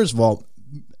 first of all,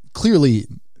 clearly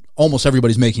almost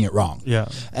everybody's making it wrong. Yeah.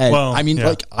 And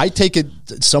like I take it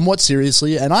somewhat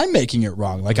seriously and I'm making it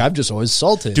wrong. Like I've just always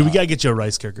salted. Dude, we got to get you a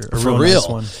rice cooker. For real. Nice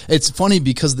one. It's funny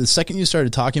because the second you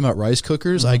started talking about rice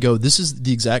cookers, I go, this is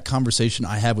the exact conversation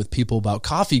I have with people about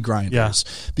coffee grinders.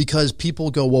 Yeah. Because people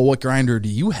go, well, what grinder do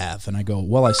you have? And I go,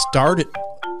 well, I started...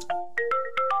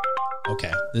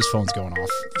 Okay, this phone's going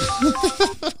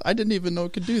off. I didn't even know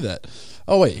it could do that.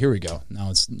 Oh wait, here we go. Now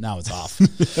it's off.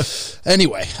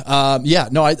 Anyway,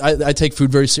 I take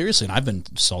food very seriously, and I've been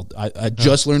I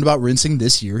just learned about rinsing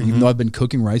this year, even though I've been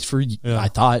cooking rice for I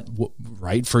thought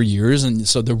for years, and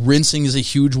so the rinsing is a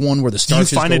huge one where the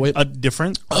starches go away. Do you find it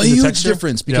different? A huge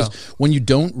difference because when you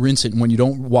don't rinse it and when you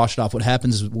don't wash it off, what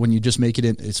happens is when you just make it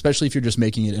in, especially if you're just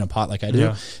making it in a pot like I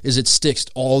do, is it sticks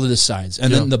all to the sides,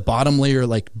 and then the bottom layer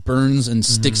like burns and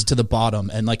sticks to the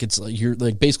bottom, and like it's like you're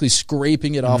like basically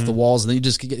scraping it off the walls, and then you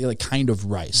just get like kind of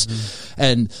rice.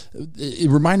 And it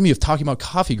reminded me of talking about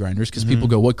coffee grinders because people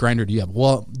go, what grinder do you have?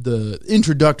 Well, the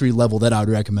introductory level that I would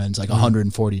recommend is like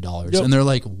 $140. And they're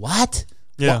like, what?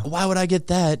 Yeah. Why would I get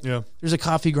that? Yeah. There's a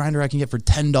coffee grinder I can get for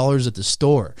 $10 at the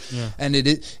store. Yeah. And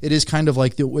it is kind of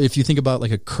like if you think about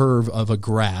like a curve of a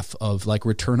graph of like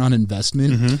return on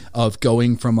investment of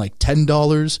going from like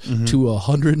 $10 to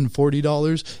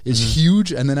 $140 is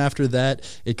huge. And then after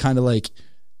that, it kind of like,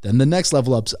 then the next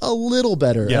level up's a little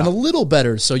better and a little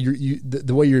better. So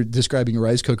the way you're describing a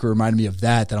rice cooker reminded me of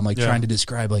that I'm like trying to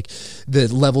describe like the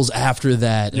levels after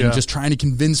that and just trying to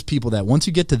convince people that once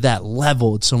you get to that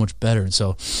level, it's so much better. And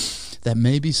so that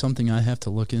may be something I have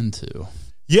to look into.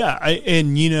 Yeah. I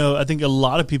think a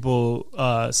lot of people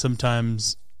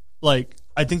sometimes like,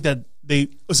 I think that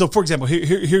so for example,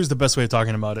 here's the best way of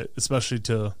talking about it, especially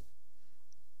to,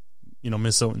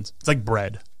 Minnesotans. It's like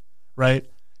bread, right?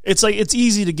 It's like it's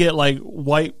easy to get like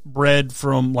white bread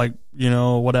from like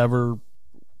whatever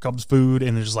Cubs food,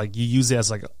 and it's just like you use it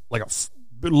as like a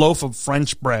loaf of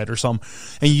French bread or something,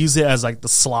 and you use it as like the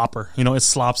slopper. It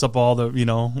slops up all the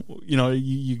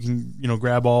you can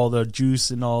grab all the juice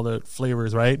and all the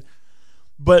flavors, right?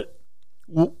 But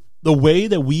the way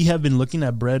that we have been looking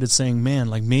at bread is saying, man,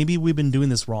 like maybe we've been doing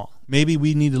this wrong. Maybe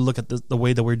we need to look at the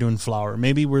way that we're doing flour.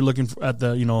 Maybe we're looking at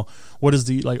the what is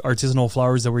the like artisanal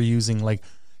flours that we're using, like.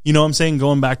 You know what I'm saying?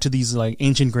 Going back to these like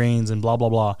ancient grains and blah, blah,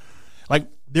 blah. Like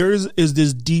there is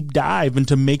this deep dive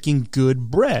into making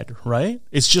good bread, right?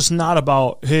 It's just not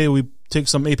about, hey, we take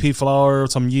some AP flour,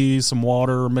 some yeast, some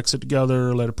water, mix it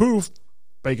together, let it poof,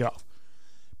 bake it off.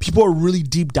 People are really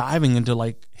deep diving into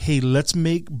like, hey, let's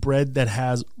make bread that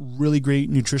has really great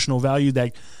nutritional value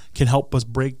that can help us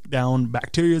break down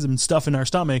bacteria and stuff in our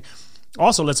stomach.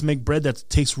 Also, let's make bread that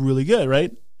tastes really good,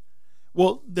 right?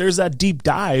 Well, there's that deep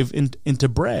dive into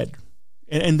bread.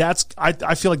 And that's,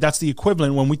 I feel like that's the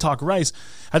equivalent when we talk rice.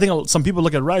 I think some people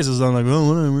look at rice as I'm like, oh,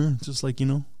 whatever. Just like,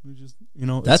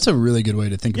 That's a really good way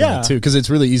to think about it too. Because it's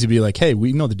really easy to be like, hey,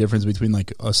 we know the difference between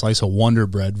like a slice of Wonder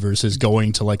Bread versus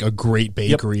going to like a great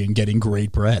bakery and getting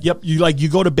great bread. Yep. You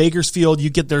go to Bakersfield, you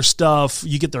get their stuff,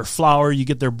 you get their flour, you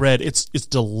get their bread. It's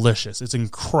delicious. It's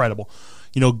incredible.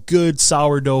 Good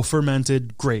sourdough,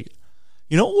 fermented, great.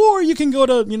 Or you can go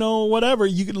to, whatever.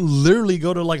 You can literally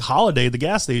go to like Holiday, the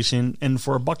gas station, and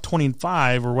for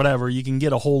 $1.25 or whatever, you can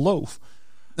get a whole loaf.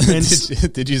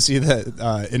 Did you see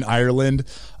that in Ireland,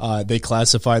 they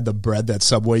classified the bread that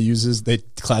Subway uses? They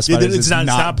classified it as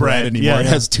not bread anymore. Yeah. It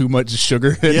has too much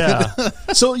sugar in it.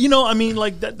 So,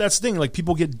 like that's the thing. Like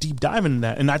people get deep diving in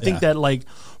that. And I think that like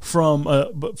from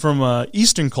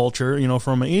Eastern culture,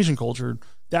 from an Asian culture,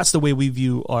 that's the way we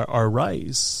view our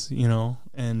rice,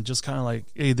 and just kind of like,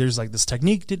 hey, there's like this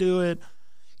technique to do it.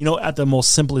 At the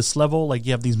most simplest level, like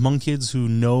you have these monk kids who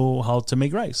know how to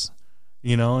make rice.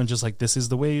 and just like, this is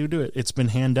the way you do it. It's been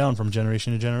hand down from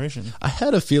generation to generation. I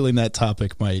had a feeling that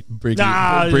topic might bring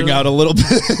out a little bit.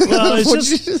 Well,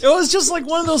 it was just like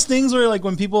one of those things where like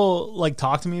when people like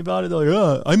talk to me about it, they're like,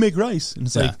 oh, I make rice. And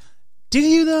it's like, do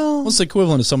you though? Well, it's the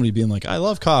equivalent of somebody being like, I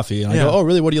love coffee. And I go, oh,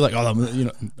 really? What do you like?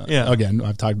 Oh, again,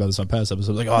 I've talked about this on past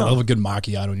episodes. Like, oh, I love a good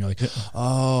macchiato. And you're like,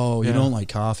 oh, you don't like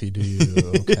coffee, do you?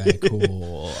 Okay,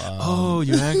 cool. Oh,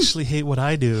 you actually hate what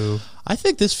I do. I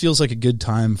think this feels like a good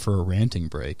time for a ranting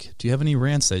break. Do you have any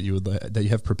rants that you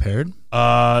have prepared?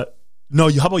 No,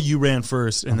 how about you rant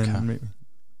first and then maybe.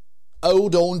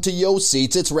 Hold on to your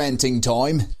seats. It's ranting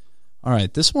time. All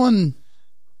right, this one...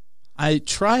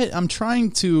 I'm trying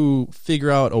to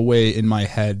figure out a way in my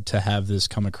head to have this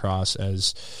come across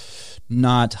as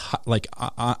not like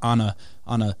on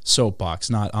a soapbox,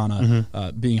 not on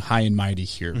a being high and mighty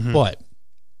here. But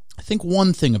I think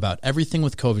one thing about everything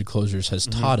with COVID closures has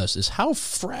taught us is how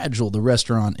fragile the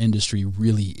restaurant industry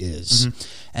really is.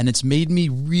 And it's made me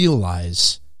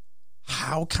realize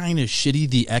how kind of shitty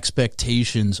the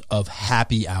expectations of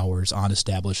happy hours on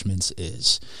establishments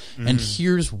is. And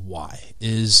here's why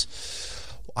is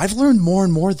I've learned more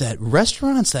and more that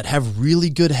restaurants that have really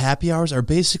good happy hours are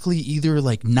basically either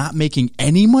like not making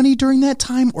any money during that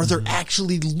time or they're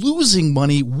actually losing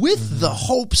money with the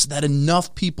hopes that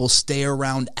enough people stay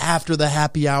around after the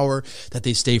happy hour, that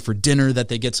they stay for dinner, that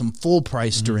they get some full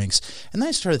price drinks. And then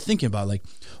I started thinking about like,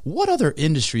 what other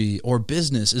industry or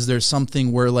business is there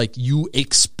something where like you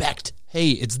expect,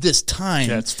 hey, it's this time.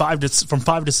 Yeah, it's from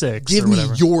 5 to 6. Give or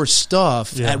whatever. me your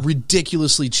stuff at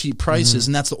ridiculously cheap prices,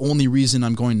 and that's the only reason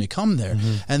I'm going to come there.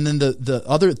 And then the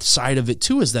other side of it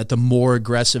too is that the more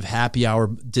aggressive happy hour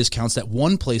discounts that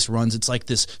one place runs, it's like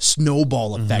this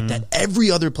snowball effect that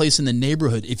every other place in the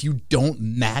neighborhood, if you don't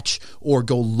match or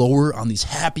go lower on these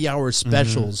happy hour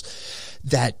specials,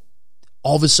 that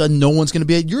all of a sudden no one's going to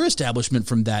be at your establishment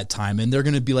from that time, and they're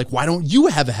going to be like, why don't you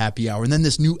have a happy hour? And then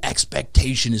this new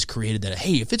expectation is created that,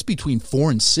 hey, if it's between 4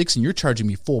 and 6 and you're charging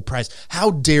me full price, how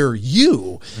dare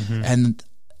you? And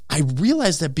I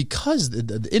realized that because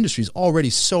the industry is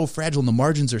already so fragile and the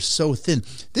margins are so thin,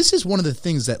 this is one of the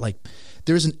things that like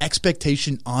there's an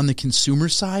expectation on the consumer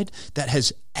side that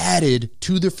has added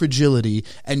to the fragility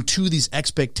and to these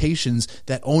expectations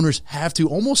that owners have to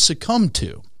almost succumb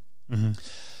to.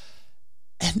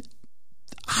 And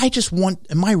I just and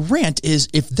my rant is,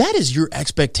 if that is your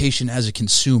expectation as a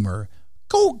consumer,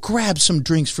 go grab some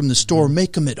drinks from the store,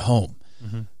 make them at home.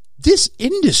 This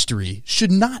industry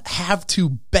should not have to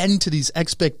bend to these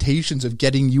expectations of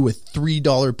getting you a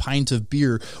 $3 pint of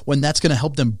beer when that's going to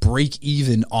help them break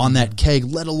even on that keg,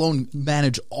 let alone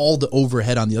manage all the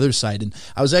overhead on the other side. And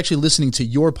I was actually listening to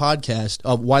your podcast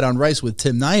of White on Rice with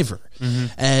Tim Niver.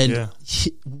 And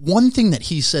one thing that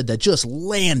he said that just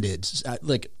landed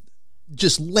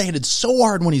so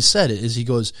hard when he said it is he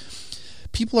goes,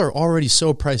 people are already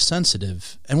so price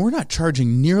sensitive and we're not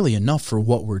charging nearly enough for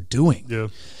what we're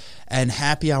doing. And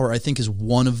happy hour, I think, is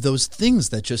one of those things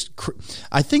that just,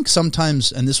 I think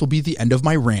sometimes, and this will be the end of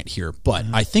my rant here, but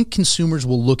I think consumers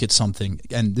will look at something,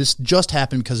 and this just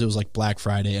happened because it was like Black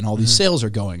Friday and all these sales are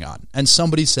going on. And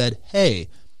somebody said, hey,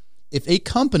 if a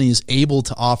company is able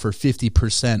to offer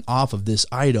 50% off of this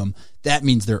item, that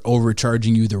means they're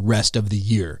overcharging you the rest of the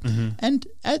year. And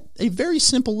at a very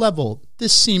simple level,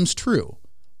 this seems true.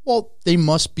 Well, they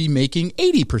must be making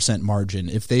 80% margin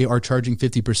if they are charging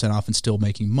 50% off and still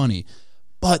making money.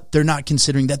 But they're not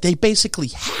considering that they basically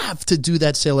have to do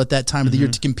that sale at that time of the year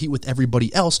to compete with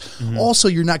everybody else. Also,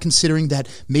 you're not considering that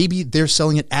maybe they're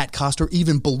selling it at cost or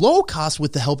even below cost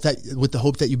with the hope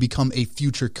that you become a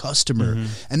future customer.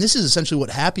 And this is essentially what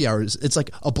happy hour is. It's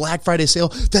like a Black Friday sale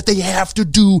that they have to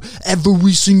do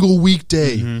every single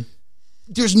weekday.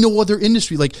 There's no other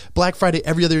industry like Black Friday.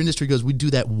 Every other industry goes, we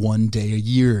do that one day a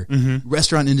year.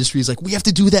 Restaurant industry is like, we have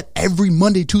to do that every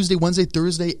Monday, Tuesday, Wednesday,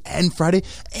 Thursday, and Friday,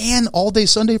 and all day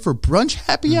Sunday for brunch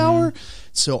happy hour.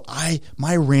 So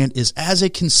my rant is, as a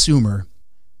consumer,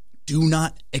 do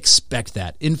not expect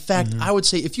that. In fact, I would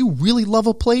say if you really love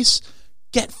a place,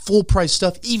 get full price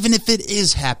stuff, even if it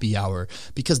is happy hour,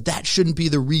 because that shouldn't be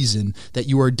the reason that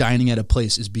you are dining at a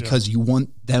place, is because you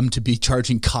want them to be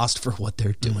charging cost for what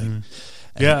they're doing.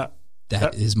 And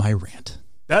that is my rant.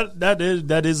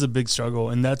 That is a big struggle,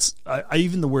 and that's I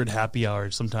even the word happy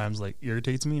hour sometimes like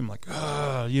irritates me. I'm like,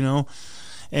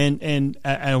 and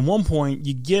at one point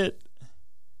you get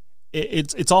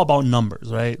it's all about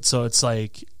numbers, right? So it's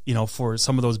like, for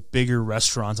some of those bigger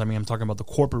restaurants, I mean, I'm talking about the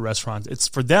corporate restaurants. It's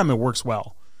for them, it works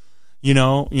well.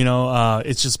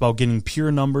 It's just about getting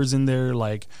pure numbers in there.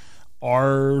 Like,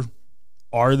 are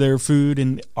their food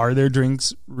and are their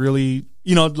drinks really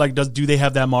you know, like, do they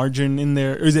have that margin in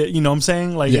there? Or is it, you know what I'm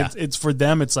saying? Like, it's for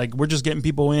them. It's like, we're just getting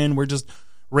people in. We're just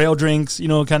rail drinks, you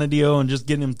know, kind of deal, and just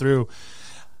getting them through.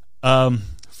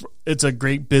 It's a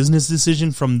great business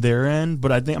decision from their end,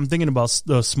 but I'm thinking about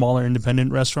the smaller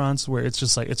independent restaurants where it's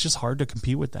just like, it's just hard to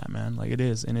compete with that, man. Like, it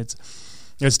is, and it's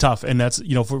tough. And that's,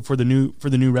 you know, for the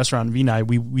new restaurant in VNI,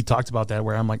 we talked about that,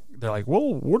 where I'm like, they're like,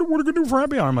 whoa, what are we gonna do for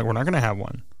happy hour? I'm like, we're not gonna have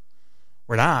one.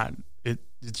 We're not.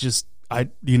 It's just, I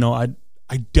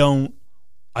don't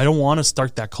want to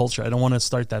start that culture. I don't want to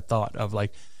start that thought of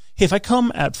like, hey, if I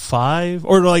come at 5,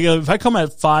 or like if I come at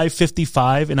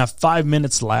 5:55 and have 5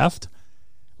 minutes left,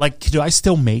 like, do I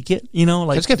still make it? You know,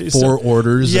 like, let's get 4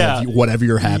 orders of whatever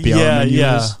your happy hour menu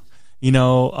is. You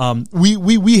know,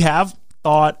 we have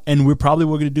thought, and we're probably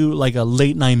going to do like a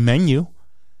late night menu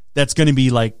that's going to be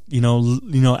like, you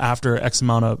know, after X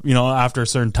amount of, you know, after a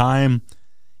certain time,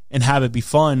 and have it be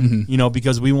fun, you know,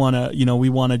 because we want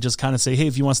to just kind of say, hey,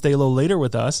 if you want to stay a little later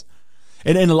with us.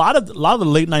 And a lot of the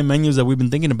late night menus that we've been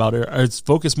thinking about are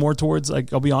focused more towards,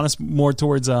 like, I'll be honest, more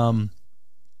towards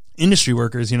industry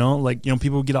workers, you know, like, you know,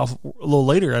 people get off a little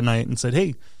later at night and said,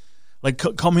 hey, like,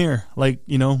 come here, like,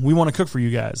 you know, we want to cook for you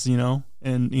guys, you know,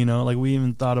 and, you know, like, we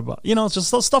even thought about, you know, it's just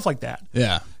stuff like that.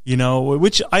 Yeah. You know,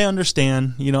 which I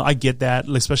understand, you know, I get that,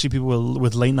 especially people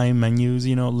with late night menus,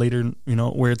 you know, later, you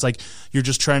know, where it's like, you're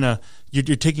just trying to,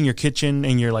 you're taking your kitchen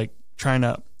and you're like trying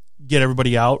to get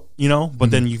everybody out, you know,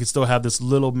 but then you can still have this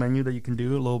little menu that you can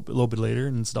do a little bit later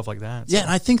and stuff like that. So. Yeah,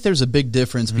 and I think there's a big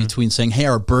difference between saying, hey,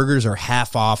 our burgers are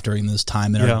half off during this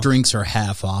time and our drinks are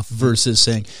half off, versus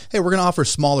saying, hey, we're going to offer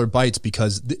smaller bites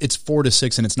because it's 4 to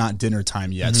 6 and it's not dinner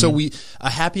time yet. So a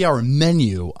happy hour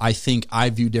menu, I think I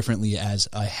view differently as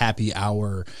a happy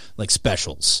hour, like,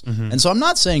 specials. And so I'm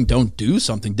not saying don't do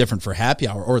something different for happy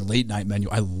hour or late night menu.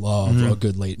 I love a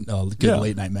good late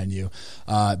night menu.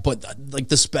 But like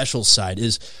the special side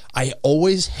is, I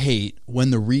always hate when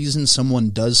the reason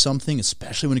someone does something,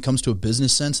 especially when it comes to a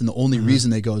business sense, and the only reason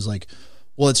they go is like,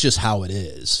 well, it's just how it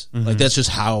is. Like, that's just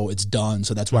how it's done,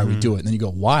 so that's why we do it. And then you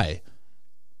go, why?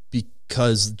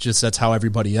 Because just that's how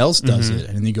everybody else does it.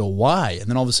 And then you go, why? And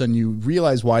then all of a sudden you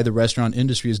realize why the restaurant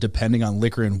industry is depending on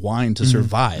liquor and wine to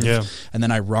survive. Yeah. And then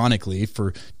ironically,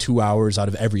 for 2 hours out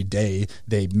of every day,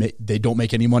 they don't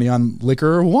make any money on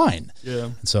liquor or wine.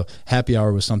 Yeah. And so happy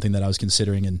hour was something that I was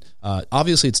considering. And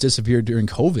obviously it's disappeared during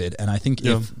COVID. And I think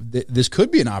if this could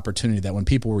be an opportunity that when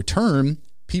people return,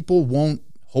 people won't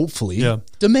hopefully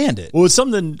demand it. Well, it's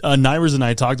something Nivers and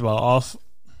I talked about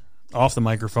off the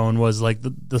microphone, was like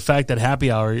the fact that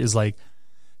happy hour is like,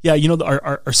 yeah, you know,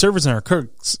 our servers and our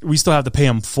cooks, we still have to pay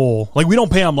them full. Like, we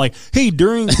don't pay them like, hey,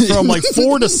 from like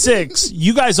 4 to 6,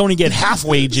 you guys only get half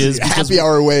wages. Happy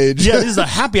hour wage. Yeah, this is a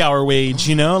happy hour wage,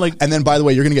 you know? Like, and then, by the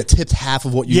way, you're going to get tipped half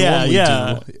of what you normally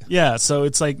do. Yeah, so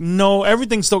it's like, no,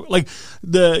 everything's still, like,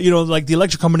 the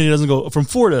electric company doesn't go from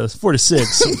 4 to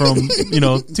 6 from, you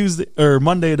know, Tuesday or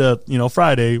Monday to, you know,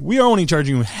 Friday. We are only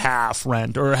charging you half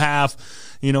rent or half,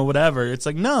 you know, whatever. It's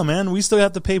like, no, man, we still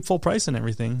have to pay full price and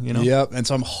everything, you know? Yep. And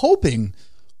so I'm hoping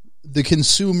the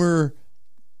consumer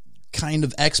kind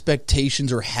of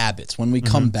expectations or habits, when we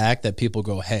come back, that people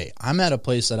go, hey, I'm at a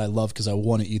place that I love because I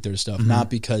want to eat their stuff,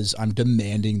 not because I'm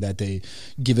demanding that they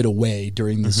give it away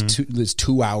during this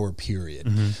 2 hour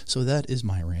period. So that is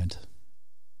my rant.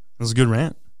 That was a good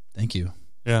rant. Thank you.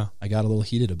 Yeah. I got a little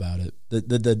heated about it.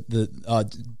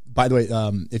 By the way,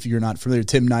 if you're not familiar,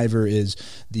 Tim Niver is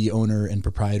the owner and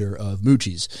proprietor of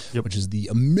Mucci's, which is the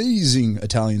amazing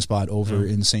Italian spot over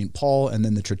in St. Paul, and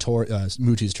then the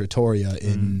Mucci's Trattoria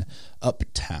in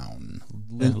Uptown.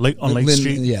 On Lake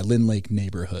Street? Yeah, Lynn Lake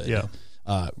neighborhood. Yeah.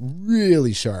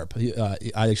 Really sharp. I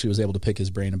actually was able to pick his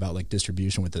brain about like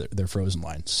distribution with their frozen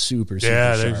line. Super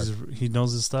sharp. He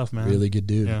knows his stuff, man. Really good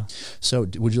dude. Yeah. So,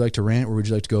 would you like to rant, or would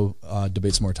you like to go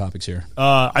debate some more topics here?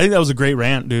 I think that was a great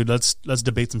rant, dude. Let's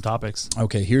debate some topics.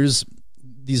 Okay, here's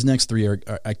these next 3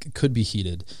 could be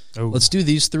heated. Oh. Let's do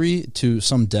these 3 to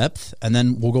some depth, and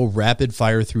then we'll go rapid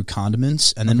fire through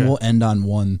condiments, and then we'll end on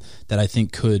one that I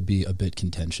think could be a bit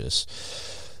contentious.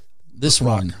 This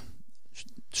one.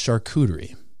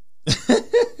 Charcuterie.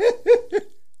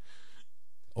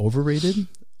 Overrated,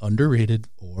 underrated,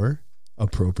 or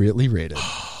appropriately rated?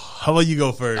 How about you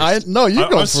go first? I'm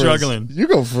struggling. You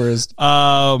go first.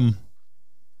 I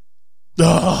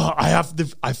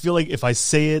feel like if I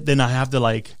say it, then I have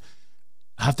to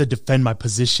defend my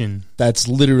position. That's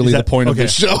literally the point of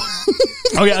this show.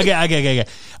 Okay.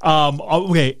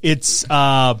 Okay, it's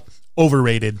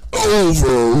overrated.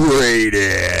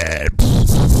 Overrated.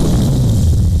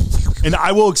 And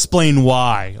I will explain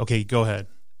why. Okay, go ahead.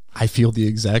 I feel the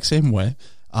exact same way.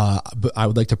 But I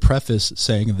would like to preface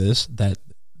saying that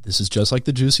This is just like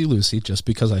the Juicy Lucy. Just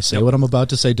because I say what I'm about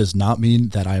to say does not mean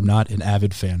that I am not an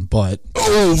avid fan, but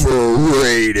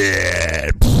overrated.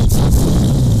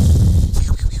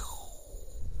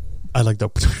 I like the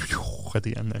at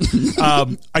the end there.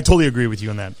 I totally agree with you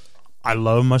on that. I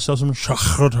love myself some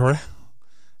charcuterie.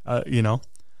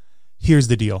 Here's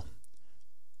the deal.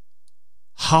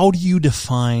 How do you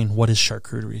define what is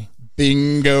charcuterie?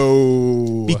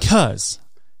 bingo. Because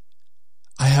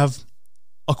I have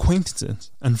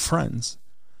acquaintances and friends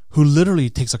who literally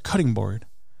takes a cutting board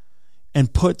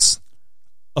and puts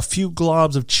a few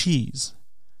globs of cheese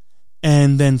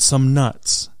and then some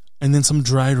nuts and then some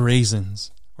dried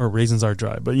raisins, or raisins are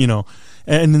dry, but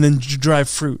and then dried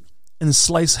fruit, and then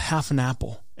slice half an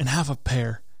apple and half a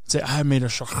pear and say, I made a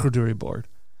charcuterie board.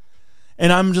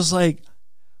 And I'm just like,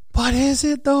 but is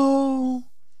it though?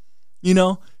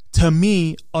 To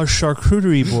me, a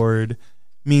charcuterie board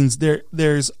means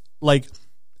there's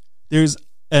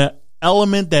an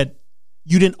element that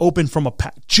you didn't open from a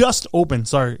just open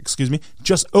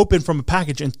from a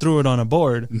package and threw it on a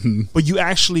board, but you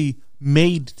actually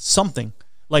made something.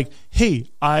 Like, hey,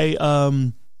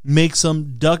 I make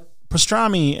some duck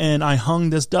pastrami and I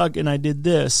hung this duck and I did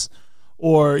this,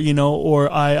 or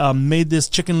I made this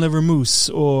chicken liver mousse,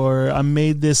 or I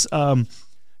made this head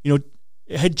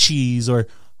cheese or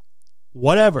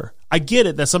whatever. I get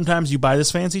it that sometimes you buy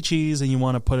this fancy cheese and you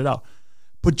want to put it out,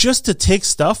 but just to take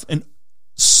stuff and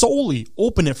solely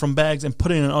open it from bags and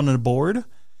put it on a board,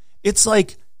 it's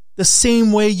like the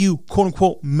same way you quote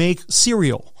unquote make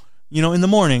cereal, in the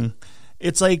morning.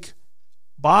 It's like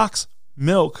box,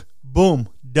 milk, boom,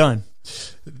 done.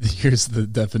 Here's the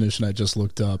definition I just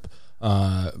looked up.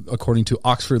 According to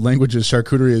Oxford Languages,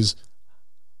 charcuterie is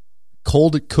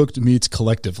cold cooked meats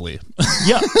collectively.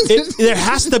 Yeah, there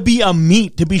has to be a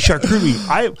meat to be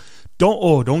charcuterie.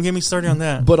 Don't get me started on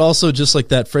that. But also, just like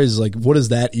that phrase, like, what does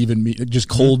that even mean? Just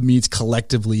cold meats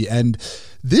collectively. And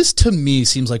this to me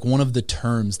seems like one of the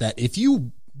terms that if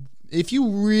you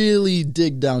really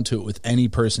dig down to it with any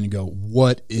person and go,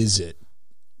 what is it?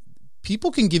 People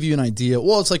can give you an idea.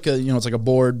 Well, it's like a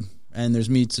board and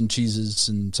there's meats and cheeses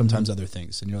and sometimes other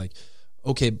things. And you're like,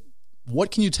 okay,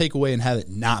 what can you take away and have it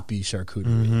not be charcuterie?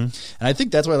 And I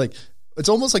think that's why, it's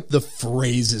almost like the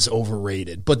phrase is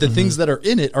overrated, but the things that are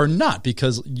in it are not,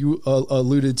 because you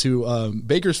alluded to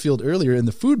Bakersfield earlier in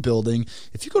the food building.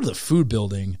 If you go to the food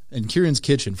building and Kieran's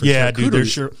Kitchen for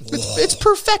charcuterie, it's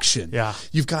perfection. Yeah.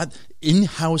 You've got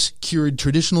in-house cured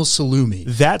traditional salumi.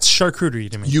 That's charcuterie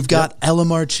to me. You've got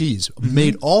Elamar cheese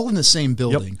made all in the same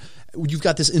building. Yep. You've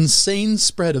got this insane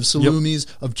spread of salumis,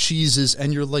 of cheeses,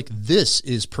 and you're like, this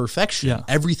is perfection. Yeah.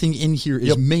 Everything in here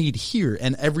is made here,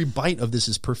 and every bite of this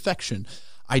is perfection.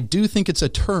 I do think it's a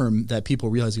term that people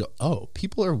realize,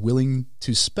 people are willing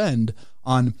to spend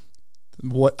on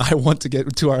what I want to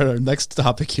get to. Our next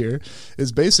topic here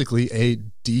is basically a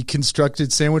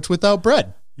deconstructed sandwich without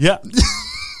bread. Yeah.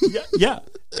 yeah.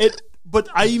 But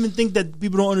I even think that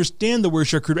people don't understand the word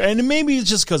charcuterie. And maybe it's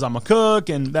just because I'm a cook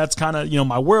and that's kind of,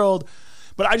 my world.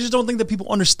 But I just don't think that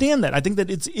people understand that. I think that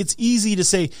it's easy to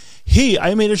say, hey,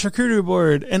 I made a charcuterie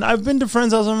board. And I've been to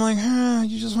friends' houses. I'm like,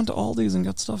 you just went to Aldi's and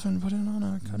got stuff and put it on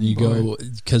a cutting board.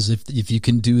 Because if you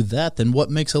can do that, then what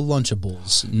makes a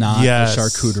Lunchables, not a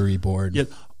charcuterie board? Yeah.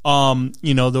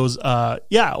 Those,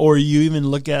 or you even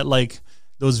look at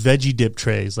those veggie dip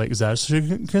trays. Is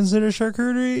that considered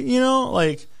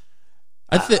charcuterie?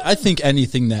 I think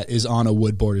anything that is on a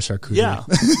wood board is charcuterie. Yeah,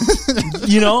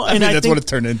 and I think that's what it's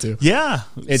turned into. Yeah,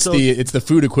 it's the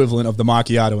food equivalent of the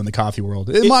macchiato in the coffee world.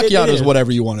 Macchiato is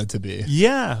whatever you want it to be.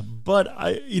 Yeah, but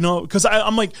because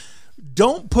I'm like,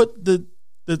 don't put the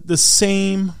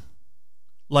same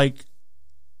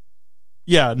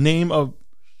name of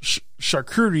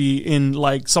charcuterie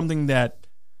in something that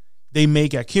they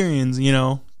make at Kieran's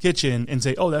kitchen and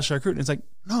say, oh, that's charcuterie. It's like,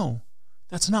 no,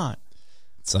 that's not.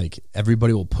 It's like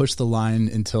everybody will push the line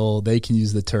until they can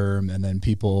use the term, and then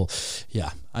people,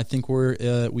 I think we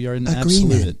are in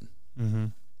absolute.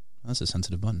 That's a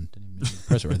sensitive button. Didn't even mean to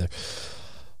press it right there.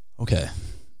 Okay,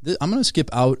 I'm going to skip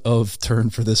out of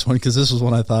turn for this one because this was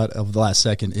one I thought of the last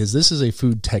second. This is a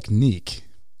food technique?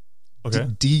 Okay,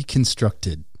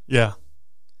 deconstructed. Yeah.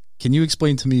 Can you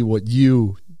explain to me what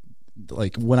you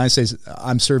like when I say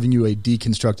I'm serving you a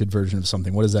deconstructed version of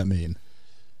something? What does that mean?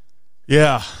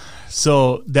 Yeah.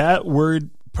 So that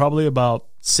word probably about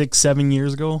 6-7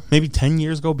 years ago, maybe 10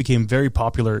 years ago, became very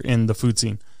popular in the food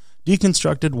scene.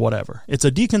 Deconstructed whatever. It's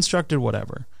a deconstructed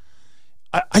whatever.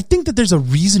 I think that there's a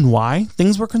reason why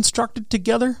things were constructed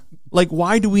together. Like,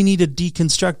 why do we need to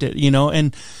deconstruct it? You know,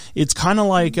 and it's kind of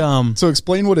like So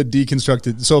explain what a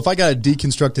deconstructed. So if I got a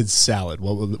deconstructed salad,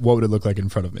 what would it look like in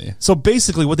front of me? So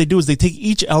basically, what they do is they take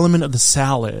each element of the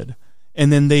salad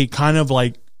and then they kind of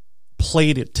like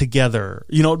plate it together.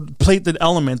 You know, plate the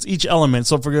elements, each element.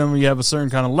 So for example, you have a certain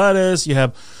kind of lettuce, you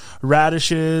have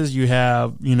radishes, you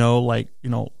have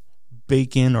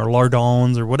bacon or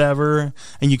lardons or whatever,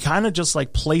 and you kind of just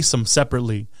like place them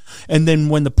separately. And then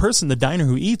when the diner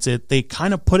who eats it, they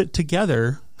kind of put it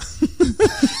together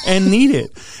and eat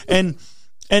it. And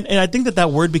I think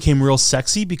that word became real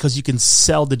sexy because you can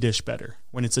sell the dish better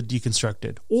when it's a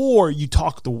deconstructed, or you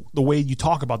talk the way you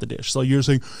talk about the dish. So you're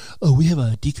saying, "Oh, we have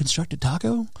a deconstructed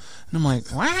taco," and I'm like,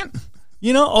 "What?"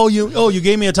 You know, you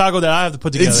gave me a taco that I have to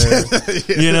put together.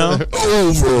 You know,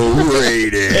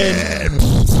 overrated.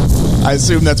 I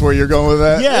assume that's where you're going with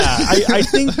that. Yeah, I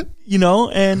think, you know,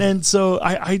 and so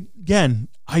I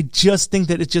just think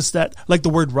that it's just that, like the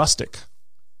word rustic.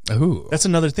 Ooh. That's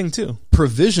another thing too.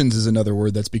 Provisions is another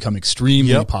word that's become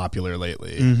extremely popular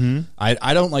lately. Mm-hmm.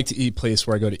 I don't like to eat place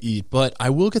where I go to eat, but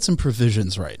I will get some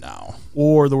provisions right now.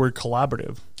 Or the word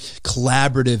collaborative.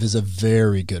 Collaborative is a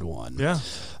very good one. Yeah.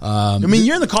 I mean,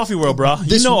 you're in the coffee world, bro.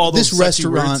 You know all those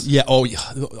restaurant. words. Yeah. Oh, yeah.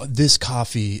 This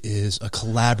coffee is a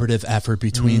collaborative effort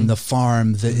between the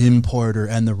farm, the importer,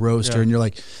 and the roaster. Yeah. And you're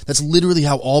like, that's literally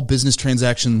how all business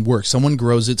transaction works. Someone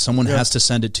grows it, someone has to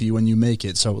send it to you, and you make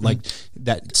it. So like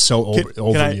that's so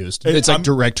overused. It's like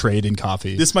direct trade in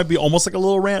coffee. This might be almost like a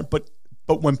little rant, but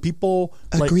when people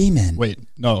agreement. Wait,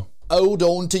 no. Hold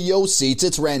on to your seats.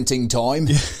 It's renting time.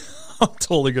 I'm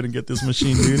totally gonna get this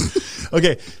machine, dude.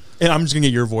 Okay. And I'm just going to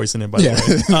get your voice in it, by the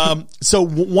way. So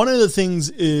one of the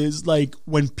things is, like,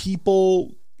 when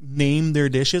people name their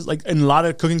dishes, like in a lot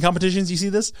of cooking competitions, you see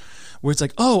this, where it's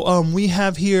like, we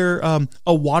have here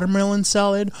a watermelon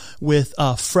salad with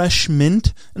fresh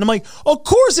mint. And I'm like, of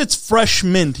course it's fresh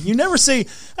mint. You never say,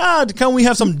 can we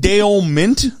have some day old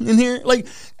mint in here? Like,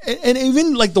 and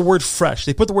even like the word fresh,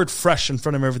 they put the word fresh in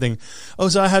front of everything. Oh,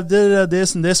 so I have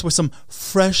this and this with some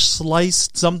fresh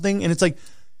sliced something. And it's like,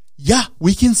 yeah,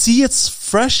 we can see it's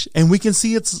fresh and we can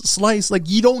see it's sliced. Like,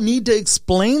 you don't need to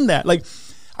explain that. Like,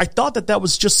 I thought that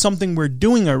was just something we're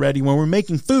doing already when we're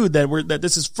making food, that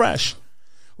this is fresh.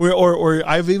 Or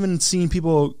I've even seen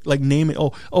people like name it,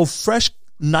 fresh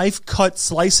knife cut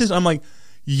slices. I'm like,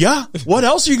 yeah, what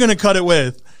else are you going to cut it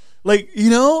with? Like,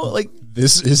 you know, like.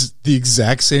 This is the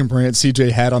exact same rant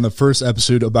CJ had on the first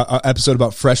episode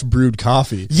about fresh brewed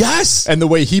coffee. Yes. And the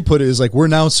way he put it is like, we're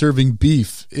now serving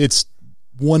beef. It's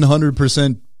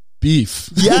 100% beef.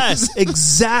 Yes,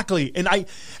 exactly. And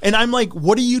I'm like,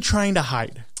 what are you trying to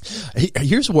hide?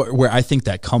 Here's where I think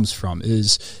that comes from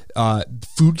is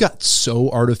food got so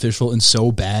artificial and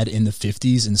so bad in the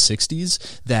 50s and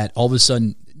 60s that all of a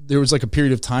sudden there was like a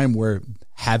period of time where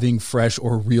having fresh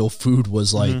or real food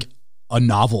was like a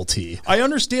novelty. I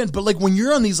understand, but like when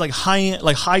you're on these like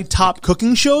high top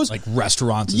cooking shows, like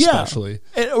restaurants especially,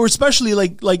 or especially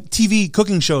like TV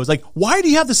cooking shows, like why do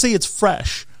you have to say it's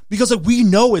fresh? Because like we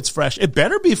know it's fresh. It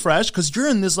better be fresh because you're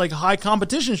in this like high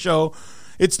competition show.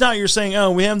 It's not you're saying,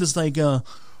 oh, we have this like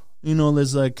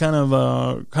there's like kind of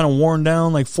worn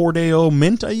down like 4-day-old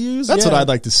mint I use. That's what I'd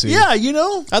like to see. Yeah, you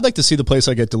know, I'd like to see the place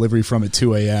I get delivery from at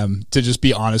 2 a.m. to just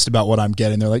be honest about what I'm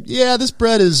getting. They're like, yeah, this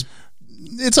bread is.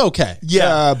 It's okay.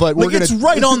 Yeah, but we're it's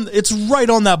right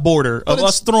on that border of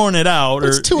us throwing it out.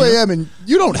 It's 2 a.m. and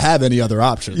you don't have any other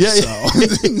options. Yeah,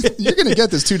 so you're going to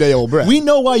get this 2-day-old bread. We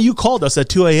know why you called us at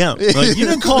 2 a.m. Like, you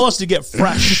didn't call us to get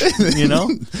fresh, you know?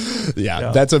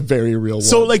 Yeah, that's a very real one.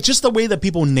 So, like, just the way that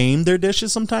people name their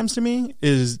dishes sometimes to me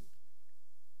is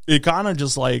it kind of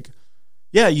just like,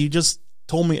 yeah, you just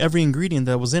told me every ingredient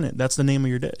that was in it. That's the name of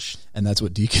your dish. And that's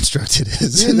what deconstructed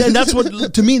is. And that's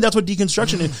what, to me, that's what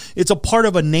deconstruction is. It's a part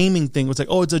of a naming thing. It's like,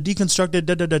 oh, it's a deconstructed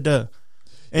da-da-da-da.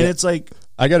 And it's like.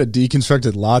 I got a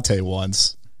deconstructed latte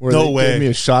once. Where they gave me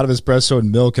a shot of espresso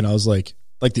and milk. And I was like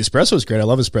the espresso is great. I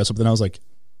love espresso. But then I was like,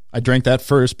 I drank that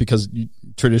first because you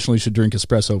traditionally should drink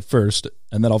espresso first.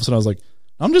 And then all of a sudden I was like,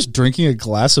 I'm just drinking a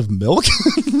glass of milk.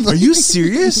 Are you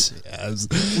serious? Yes.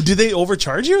 Did they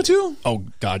overcharge you too? Oh,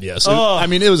 God, yes. I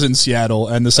mean, it was in Seattle,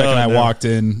 and the second I walked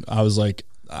in, I was like,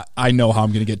 I know how I'm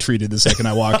going to get treated the second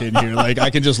I walk in here. Like, I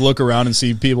can just look around and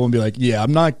see people and be like, yeah,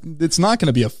 it's not going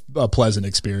to be a pleasant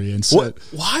experience.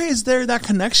 Why is there that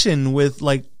connection with,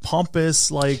 like,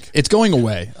 pompous, like... It's going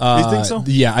away. You think so?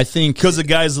 Yeah, I think... Because of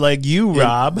guys like you,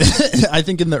 Rob. I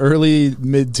think in the early,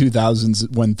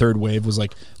 mid-2000s, when Third Wave was,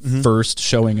 like, first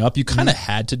showing up, you kind of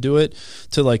had to do it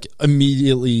to, like,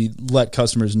 immediately let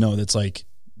customers know that's, like,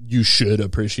 you should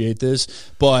appreciate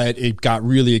this. But it got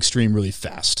really extreme really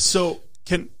fast. So...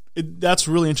 that's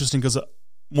really interesting because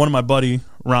one of my buddy,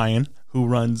 Ryan, who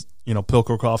runs,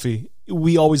 Pilco Coffee,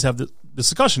 we always have this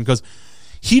discussion because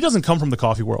he doesn't come from the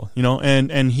coffee world,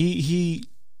 and he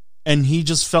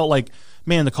just felt like,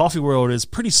 man, the coffee world is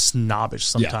pretty snobbish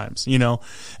sometimes,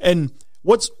 And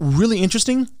what's really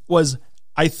interesting was,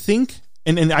 I think,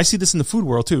 and I see this in the food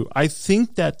world too, I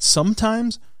think that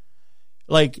sometimes,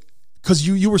 like, because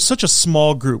you were such a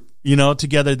small group,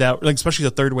 together, that, like, especially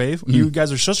the third wave, you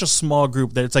guys are such a small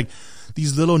group that it's like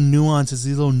these little nuances,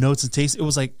 these little notes and tastes. It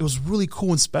was really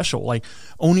cool and special. Like,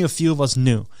 only a few of us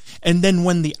knew. And then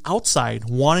when the outside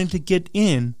wanted to get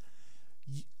in,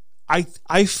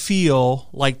 I feel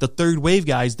like the third wave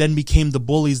guys then became the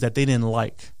bullies that they didn't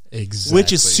like. Exactly.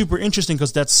 Which is super interesting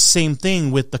because that's the same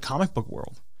thing with the comic book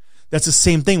world. That's the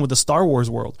same thing with the Star Wars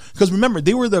world. Because remember,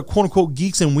 they were the quote-unquote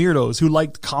geeks and weirdos who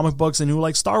liked comic books and who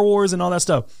liked Star Wars and all that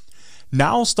stuff.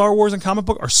 Now Star Wars and comic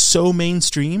book are so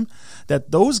mainstream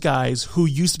that those guys who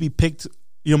used to be picked,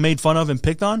 made fun of and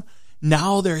picked on,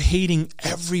 now they're hating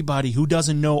everybody who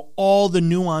doesn't know all the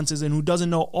nuances and who doesn't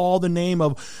know all the name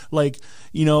of, like,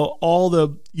 all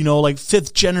the, like,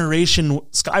 fifth generation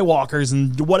Skywalkers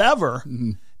and whatever,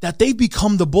 that they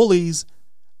become the bullies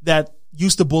that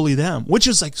used to bully them, which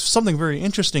is like something very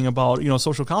interesting about,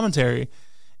 social commentary,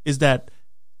 is that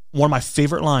one of my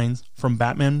favorite lines from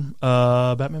Batman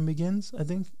Begins, I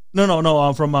think.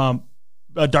 No, from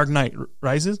Dark Knight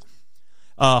Rises.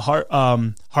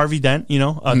 Harvey Dent,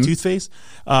 Toothface.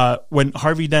 When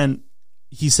Harvey Dent,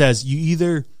 he says, you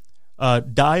either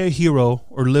die a hero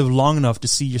or live long enough to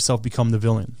see yourself become the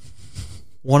villain.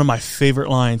 One of my favorite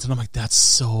lines, and I'm like, that's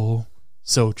so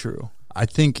true. I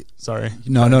think. Sorry.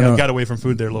 No. Got away from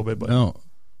food there a little bit, but no.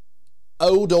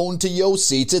 Hold on to your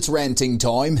seats. It's renting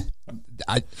time.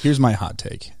 Here's my hot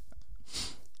take,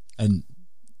 and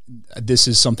this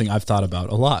is something I've thought about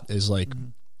a lot. Is like,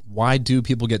 why do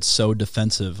people get so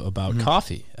defensive about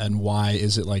coffee, and why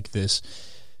is it like this?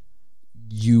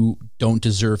 You don't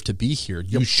deserve to be here.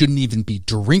 You shouldn't even be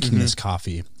drinking this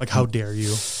coffee. Like, how dare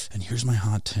you? And here's my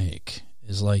hot take.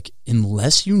 Is like,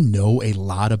 unless you know a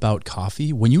lot about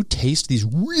coffee, when you taste these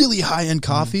really high-end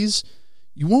coffees,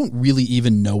 you won't really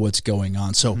even know what's going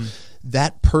on. So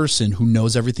that person who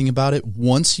knows everything about it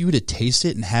wants you to taste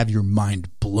it and have your mind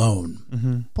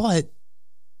blown. But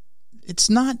it's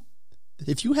not.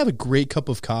 If you have a great cup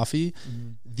of coffee,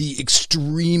 the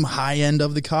extreme high end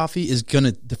of the coffee is going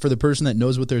to, for the person that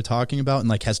knows what they're talking about and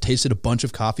like has tasted a bunch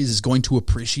of coffees, is going to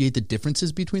appreciate the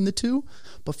differences between the two.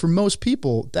 But for most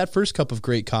people, that first cup of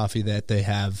great coffee that they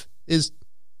have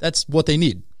that's what they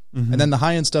need. And then the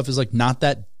high end stuff is like not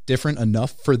that different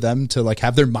enough for them to like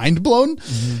have their mind blown.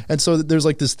 And so there's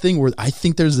like this thing where I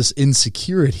think there's this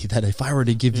insecurity that if I were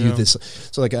to give you this,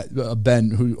 so like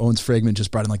Ben, who owns Fragment, just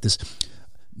brought in like this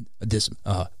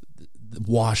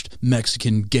washed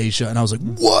Mexican geisha, and I was like,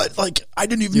 what? Like, I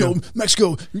didn't even know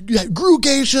Mexico grew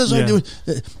geishas.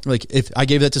 Like, if I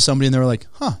gave that to somebody and they were like,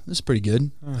 huh, this is pretty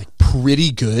good. Like,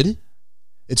 pretty good.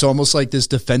 It's almost like this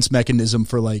defense mechanism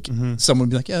for like someone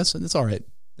be like, yeah, it's all right.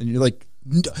 And you're like,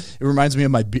 it reminds me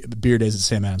of my beer days at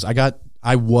Sam Adams.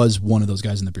 I was one of those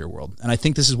guys in the beer world. And I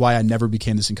think this is why I never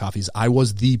became this in coffees. I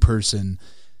was the person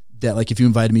that, like, if you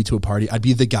invited me to a party, I'd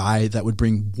be the guy that would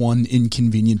bring one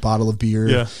inconvenient bottle of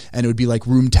beer, and it would be like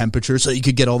room temperature, so you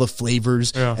could get all the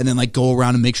flavors, and then like go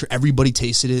around and make sure everybody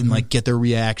tasted it and like get their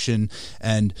reaction.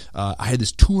 And I had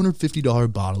this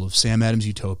 $250 bottle of Sam Adams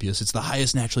Utopias. It's the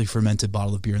highest naturally fermented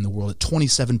bottle of beer in the world at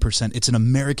 27%. It's an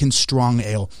American strong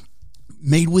ale,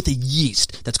 made with a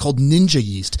yeast that's called Ninja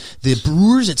yeast. The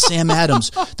brewers at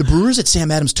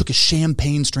Sam Adams took a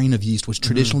champagne strain of yeast, which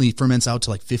traditionally ferments out to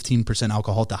like 15%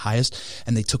 alcohol at the highest,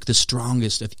 and they took the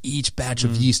strongest of each batch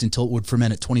of yeast until it would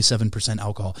ferment at 27%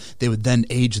 alcohol. They would then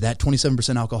age that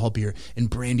 27% alcohol beer in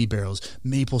brandy barrels,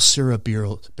 maple syrup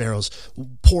barrels,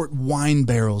 port wine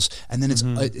barrels, and then it's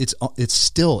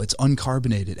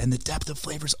uncarbonated, and the depth of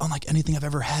flavor is unlike anything I've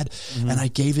ever had. And I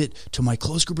gave it to my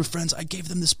close group of friends. I gave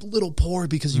them this little pour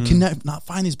because you can not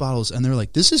find these bottles, and they're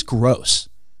like, this is gross.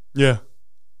 And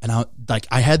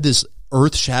I had this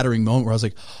earth-shattering moment where I was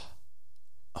like,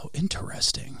 oh,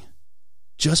 interesting.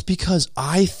 Just because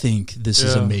I think this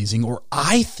is amazing, or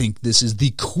I think this is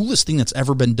the coolest thing that's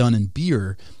ever been done in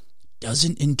beer,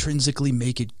 doesn't intrinsically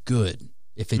make it good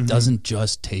if it doesn't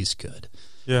just taste good.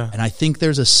 And I think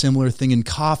there's a similar thing in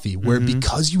coffee where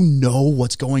because you know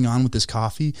what's going on with this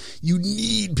coffee, you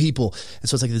need people. And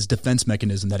so it's like this defense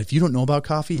mechanism that if you don't know about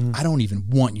coffee, I don't even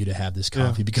want you to have this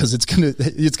coffee because it's gonna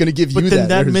give you that. But then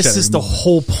that misses the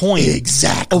whole point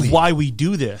exactly of why we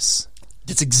do this.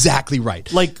 That's exactly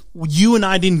right. Like, you and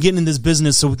I didn't get in this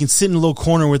business so we can sit in a little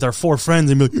corner with our 4 friends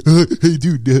and be like, hey,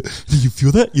 dude, did you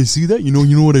feel that? You see that? You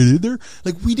know what I did there?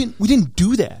 Like, we didn't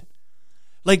do that.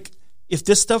 Like, if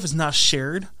this stuff is not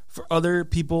shared for other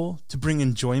people to bring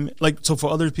enjoyment, like, so for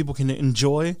other people can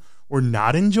enjoy or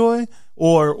not enjoy,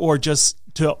 or just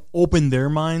to open their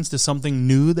minds to something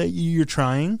new that you're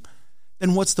trying,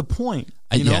 then what's the point?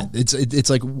 You know? Yeah, it's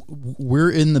like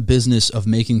we're in the business of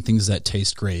making things that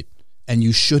taste great. And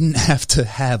you shouldn't have to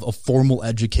have a formal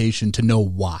education to know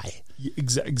why.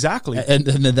 Exactly. And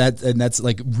that's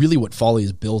like really what Folly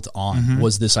is built on,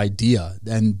 was this idea.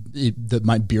 And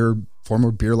my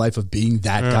former beer life of being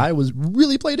that guy was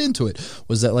really played into it,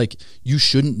 was that like you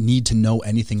shouldn't need to know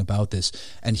anything about this.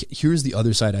 And here's the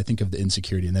other side, I think, of the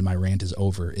insecurity, and then my rant is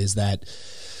over, is that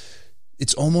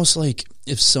it's almost like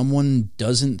if someone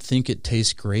doesn't think it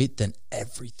tastes great, then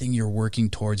everything you're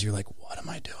working towards, you're like, what am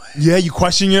I doing? Yeah, you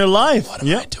question your life. What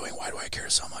am I doing? Why do I care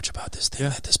so much about this thing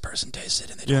that this person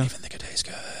tasted and they don't even think it tastes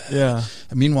good? Yeah.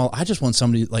 And meanwhile, I just want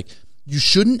somebody, like, you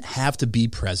shouldn't have to be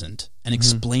present and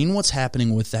explain what's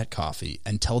happening with that coffee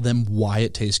and tell them why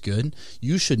it tastes good.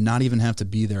 You should not even have to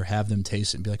be there, have them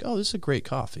taste it and be like, oh, this is a great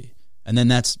coffee. And then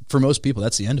that's, for most people,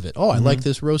 that's the end of it. Oh, I like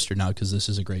this roaster now because this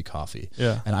is a great coffee.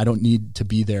 Yeah. And I don't need to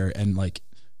be there and like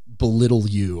belittle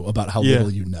you about how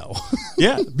little you know.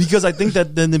 Yeah, because I think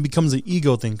that then it becomes an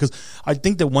ego thing. Because I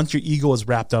think that once your ego is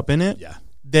wrapped up in it,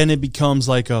 then it becomes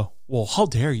like well, how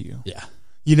dare you? Yeah.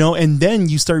 You know, and then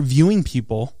you start viewing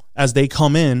people as they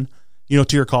come in, you know,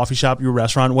 to your coffee shop, your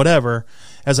restaurant, whatever,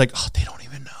 as like, oh, they don't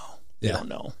even know. They don't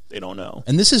know. They don't know.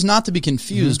 And this is not to be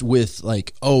confused with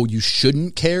like, oh, you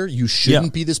shouldn't care. You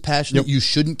shouldn't be this passionate. You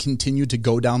shouldn't continue to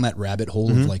go down that rabbit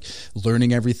hole of like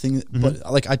learning everything.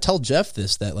 But like I tell Jeff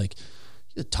this, that like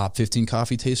the top 15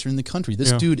 coffee taster in the country.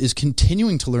 This dude is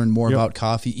continuing to learn more about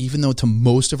coffee, even though to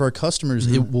most of our customers,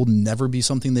 it will never be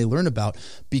something they learn about,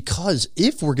 because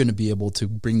if we're going to be able to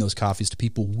bring those coffees to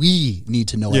people, we need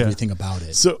to know everything about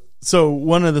it. So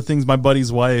one of the things my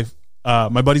buddy's wife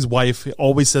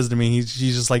always says to me,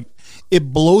 she's just like,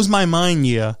 it blows my mind,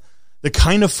 the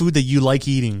kind of food that you like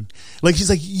eating. Like, she's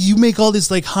like, you make all this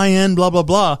like high end blah blah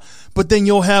blah, but then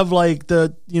you'll have like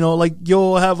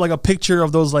you'll have like a picture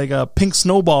of those like a pink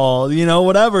snowball, you know,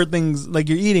 whatever things like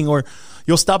you're eating, or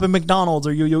you'll stop at McDonald's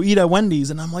or you'll eat at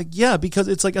Wendy's. And I'm like, yeah, because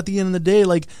it's like at the end of the day,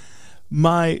 like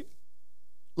my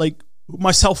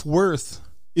self-worth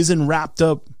isn't wrapped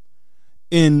up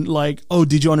in like, oh,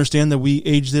 did you understand that we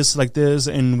aged this like this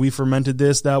and we fermented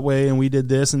this that way and we did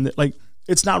this, and like,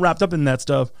 it's not wrapped up in that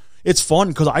stuff. It's fun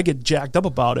because I get jacked up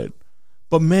about it.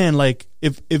 But man, like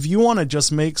if you want to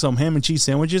just make some ham and cheese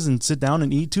sandwiches and sit down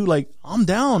and eat too, like, I'm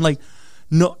down. Like,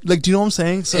 no, like, do you know what I'm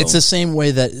saying? So it's the same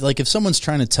way that like if someone's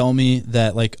trying to tell me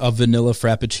that like a vanilla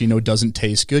frappuccino doesn't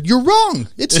taste good, you're wrong.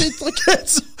 It's like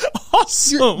it's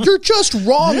awesome. You're just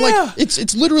wrong. Like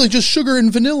it's literally just sugar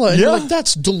and vanilla, and you're like,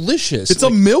 that's delicious. It's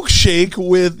like, a milkshake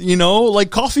with, you know, like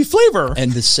coffee flavor.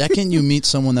 And the second you meet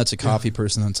someone that's a coffee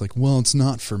person, that's like, well, it's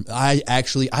not for me. I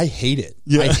hate it.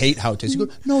 I hate how it tastes. You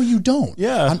go, no, you don't.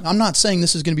 Yeah. I'm not saying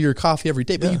this is going to be your coffee every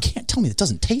day, but you can't tell me it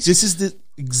doesn't taste. This is the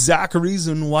exact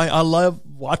reason why I love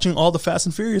watching all the Fast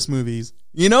and Furious movies.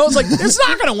 You know, it's like, it's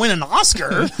not going to win an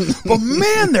Oscar, but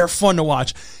man, they're fun to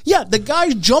watch. Yeah, the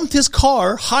guy jumped his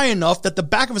car high enough that the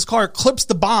back of his car clips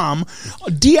the bomb,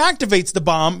 deactivates the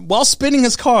bomb while spinning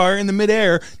his car in the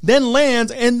midair, then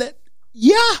lands, and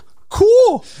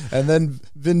cool. And then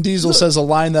Vin Diesel says a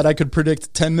line that I could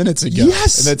predict 10 minutes ago.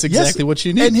 Yes. And that's exactly what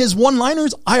you need. And his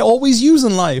one-liners I always use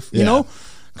in life, you know,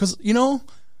 because, you know,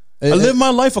 I live my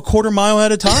life a quarter mile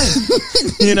at a time,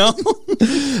 you know?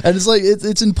 And it's like,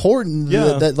 it's important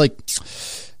that like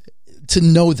to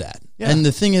know that. Yeah. And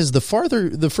the thing is, the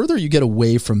further you get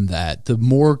away from that, the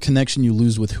more connection you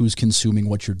lose with who's consuming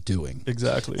what you're doing.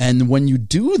 Exactly. And when you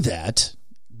do that,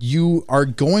 you are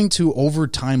going to over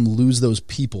time lose those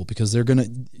people, because you're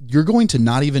going to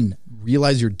not even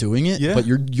realize you're doing it, but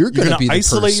you're going to be the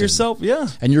isolate person. yourself,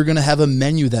 and you're going to have a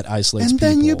menu that isolates people.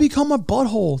 And then you become a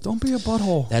butthole. Don't be a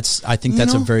butthole. I think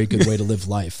that's a very good way to live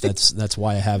life. That's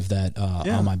why I have that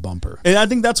on my bumper. And I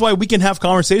think that's why we can have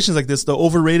conversations like this, the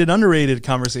overrated, underrated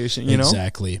conversation. You know,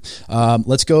 exactly.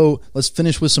 Let's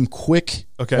finish with some quick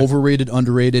overrated,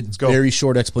 underrated, very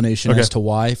short explanation as to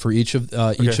why for each of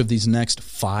these next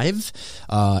 5,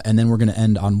 and then we're going to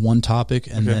end on one topic,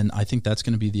 and then I think that's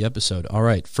going to be the episode. All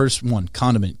right, first one,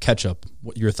 condiment, ketchup.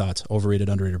 What your thoughts? Overrated,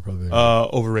 underrated, prohibited?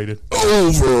 Overrated.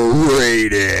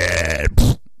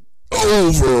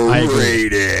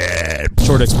 Overrated.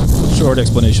 Short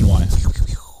explanation why.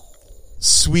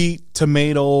 Sweet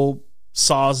tomato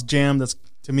sauce jam that's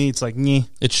To me, it's like, nyeh.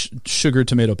 It's sugar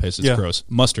tomato paste. It's gross.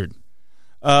 Mustard.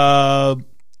 Underrated.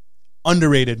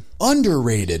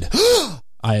 Underrated.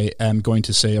 I am going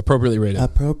to say appropriately rated.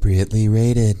 Appropriately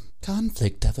rated.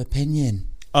 Conflict of opinion.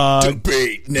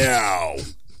 Debate now.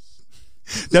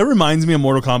 That reminds me of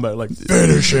Mortal Kombat. Like,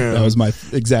 finish him. That was my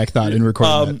exact thought in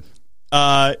recording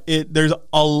that.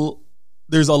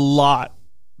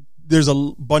 There's a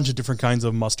bunch of different kinds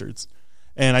of mustards.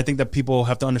 And I think that people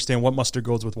have to understand what mustard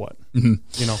goes with what. Mm-hmm.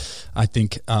 You know, I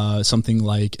think something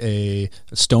like a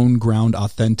stone ground,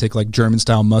 authentic, like German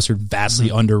style mustard, vastly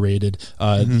underrated.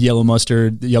 Yellow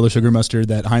mustard, yellow sugar mustard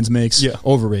that Heinz makes,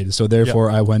 overrated. So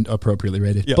therefore, I went appropriately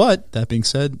rated. Yeah. But that being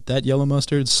said, that yellow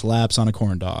mustard slaps on a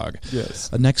corn dog.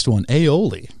 Yes. Next one,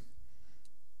 aioli.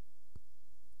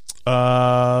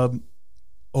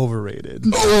 Overrated.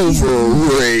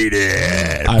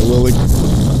 Overrated.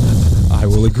 I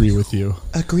will agree with you.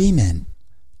 Agreement.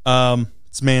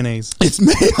 It's mayonnaise. It's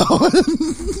mayo.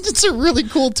 It's a really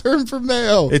cool term for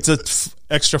mayo. It's a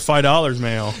extra $5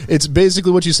 mayo. It's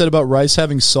basically what you said about rice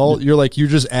having salt. You're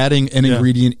just adding an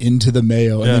ingredient into the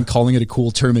mayo and then calling it a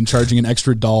cool term and charging an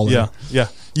extra $1. Yeah, yeah.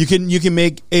 You can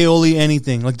make aioli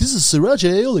anything. Like, this is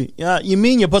sriracha aioli. Yeah, you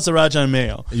mean you put sriracha in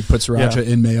mayo. You put sriracha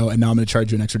in mayo, and now I'm going to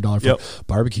charge you an extra $1 for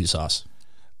barbecue sauce.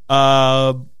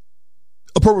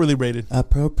 Appropriately rated.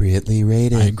 Appropriately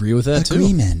rated. I agree with that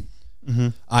Agreement. too. Mm-hmm.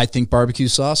 I think barbecue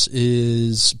sauce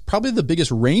is probably the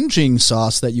biggest ranging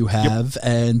sauce that you have,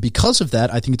 and because of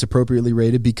that, I think it's appropriately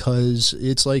rated because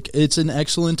it's an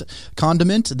excellent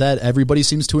condiment that everybody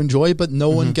seems to enjoy, but no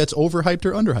one gets overhyped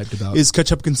or underhyped about. Is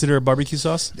ketchup considered a barbecue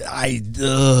sauce?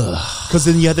 Because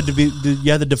then you have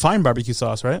to define barbecue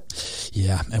sauce, right?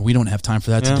 Yeah, and we don't have time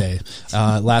for that today.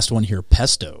 Last one here,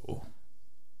 pesto.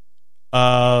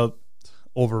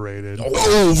 Overrated.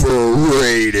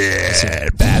 Overrated.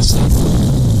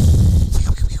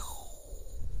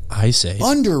 I say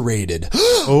underrated.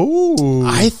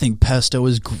 I think pesto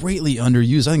is greatly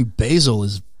underused. I think basil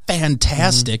is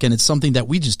fantastic, and it's something that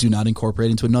we just do not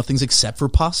incorporate into nothings except for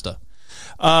pasta.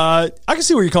 I can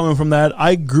see where you're coming from. That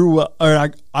I grew up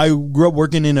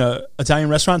working in a Italian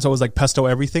restaurant, so it was like pesto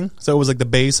everything. So it was like the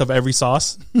base of every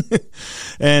sauce,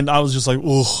 and I was just like,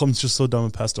 oh, I'm just so done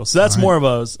with pesto. So that's more of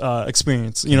a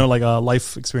experience, like a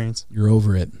life experience. You're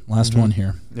over it. Last one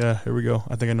here. Yeah, here we go.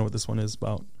 I think I know what this one is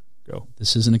about. Go.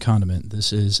 This isn't a condiment.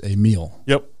 This is a meal.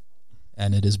 Yep.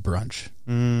 And it is brunch.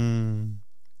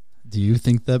 Do you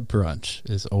think that brunch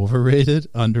is overrated,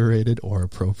 underrated, or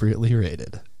appropriately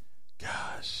rated?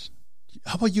 Gosh.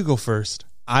 How about you go first?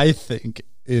 I think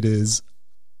it is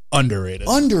underrated.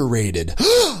 Underrated.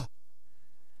 I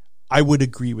would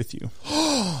agree with you.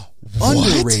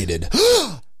 Underrated.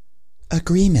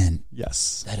 Agreement.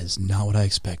 Yes. That is not what I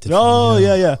expected. Oh,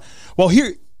 yeah. Well,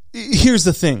 here's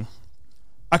the thing.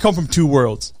 I come from two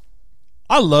worlds.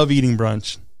 I love eating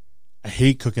brunch. I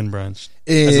hate cooking brunch.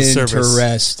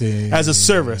 Interesting. As a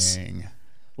service.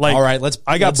 Like, all right,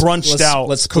 I got brunched out.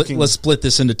 Let's split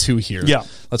this into two here. Yeah.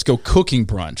 Let's go cooking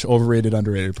brunch. Overrated,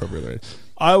 underrated, appropriately rated.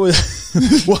 I would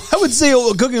say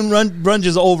cooking brunch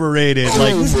is overrated.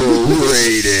 Like,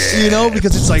 overrated.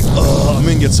 Because it's like, oh, I'm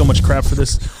gonna get so much crap for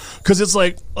this. Because it's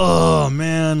like, oh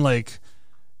man, like,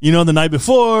 the night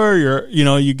before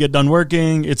you get done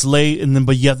working, it's late,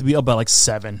 but you have to be up by like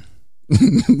 7.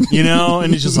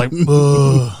 And it's just like,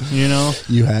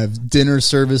 you have dinner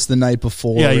service the night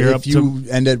before. Yeah, you're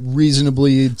and at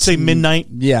reasonably say midnight.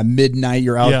 Yeah, midnight.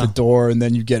 You're out the door, and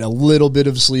then you get a little bit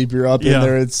of sleep. You're up in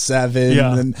there at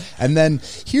 7, and then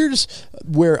here's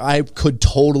where I could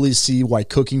totally see why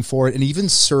cooking for it and even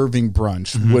serving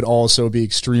brunch would also be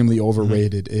extremely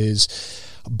overrated. Is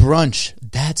brunch?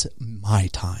 That's my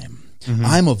time.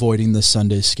 I'm avoiding the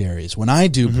Sunday scaries. When I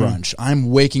do brunch, I'm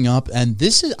waking up and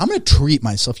I'm going to treat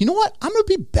myself. You know what? I'm going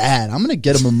to be bad. I'm going to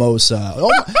get a mimosa.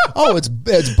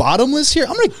 It's bottomless here.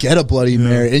 I'm going to get a Bloody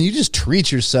Mary, and you just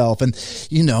treat yourself. And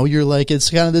you're like,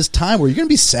 it's kind of this time where you're going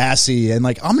to be sassy, and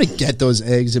like, I'm going to get those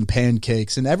eggs and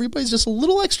pancakes, and everybody's just a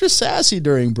little extra sassy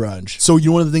during brunch. So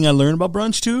one of the things I learned about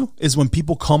brunch too is when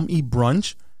people come eat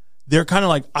brunch, they're kind of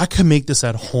like, I can make this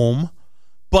at home,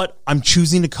 but I'm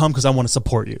choosing to come because I want to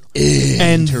support you.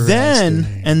 And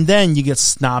then you get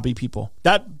snobby people.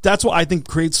 That's what I think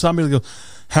creates somebody to go,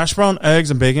 hash brown,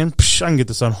 eggs, and bacon. Psh, I can get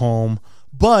this at home.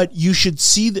 But you should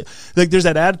see there's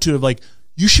that attitude of like,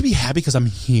 you should be happy because I'm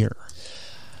here.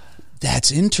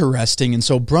 That's interesting. And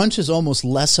so brunch is almost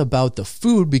less about the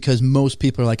food because most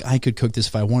people are like, I could cook this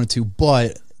if I wanted to,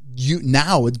 but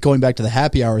now it's going back to the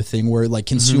happy hour thing where like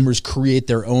consumers create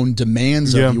their own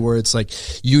demands of you, where it's like,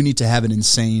 you need to have an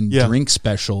insane drink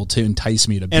special to entice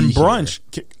me to be brunch.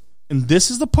 Here. and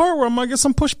this is the part where I'm going to get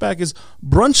some pushback, is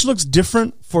brunch looks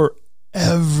different for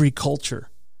every culture.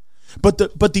 But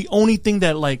the only thing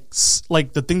that like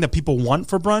the thing that people want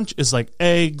for brunch is like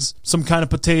eggs, some kind of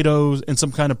potatoes, and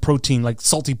some kind of protein, like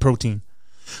salty protein.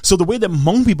 So the way that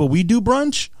Hmong people, we do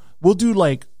brunch, we'll do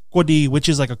like kodi, which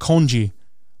is like a congee.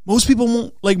 Most people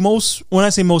won't, like when I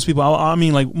say most people, I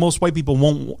mean like most white people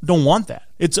don't want that.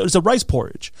 It's a rice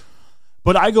porridge.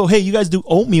 But I go, hey, you guys do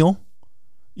oatmeal,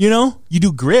 you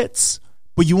do grits,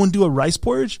 but you won't do a rice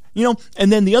porridge,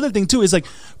 And then the other thing too is like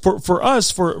for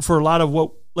us, for a lot of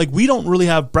what, like we don't really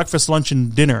have breakfast, lunch,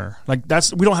 and dinner. Like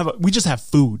we just have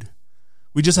food.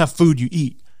 We just have food you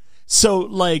eat. So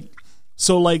like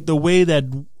the way that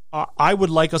I would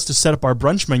like us to set up our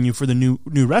brunch menu for the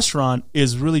new restaurant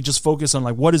is really just focus on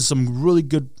like what is some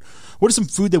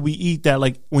food that we eat that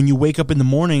like when you wake up in the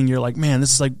morning you're like, man,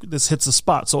 this hits the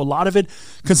spot. So a lot of it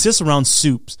consists around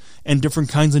soups and different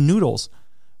kinds of noodles.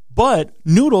 But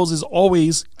noodles is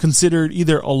always considered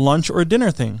either a lunch or a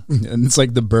dinner thing. And it's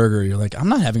like the burger. You're like, I'm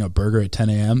not having a burger at 10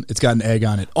 a.m. It's got an egg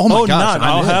on it. Oh my gosh.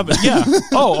 I'll have it. Yeah.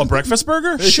 Oh, a breakfast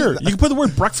burger? Sure. You can put the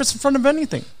word breakfast in front of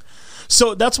anything.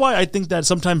 So that's why I think that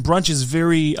sometimes brunch is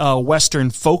very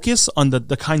Western focus on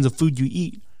the kinds of food you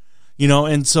eat,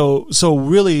 and so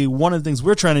really one of the things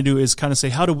we're trying to do is kind of say,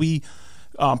 how do we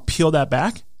peel that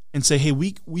back and say, hey,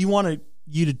 we want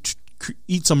you to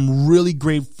eat some really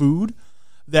great food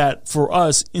that for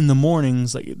us in the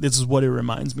mornings, like this is what it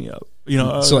reminds me of.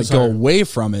 So like go away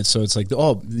from it. So it's like,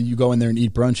 you go in there and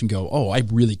eat brunch and go, I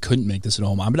really couldn't make this at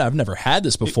home. I've never had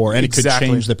this before. And exactly. It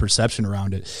could change the perception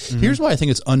around it. Mm-hmm. Here's why I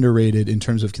think it's underrated in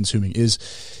terms of consuming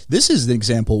this is an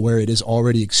example where it is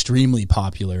already extremely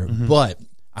popular, but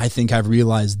I think I've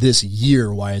realized this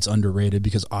year why it's underrated,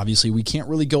 because obviously we can't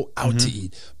really go out to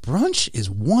eat. Brunch is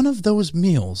one of those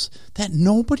meals that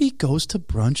nobody goes to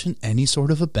brunch in any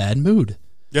sort of a bad mood.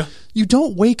 Yeah. You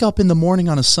don't wake up in the morning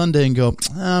on a Sunday and go,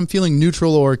 I'm feeling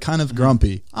neutral or kind of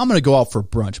grumpy. I'm going to go out for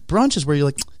brunch. Brunch is where you're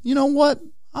like, you know what?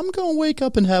 I'm going to wake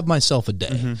up and have myself a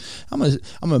day. I'm going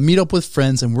to meet up with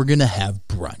friends and we're going to have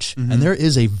brunch. And there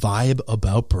is a vibe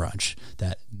about brunch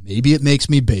that maybe it makes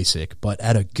me basic, but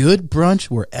at a good brunch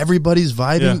where everybody's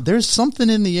vibing, there's something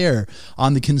in the air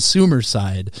on the consumer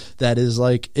side that is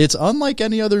like, it's unlike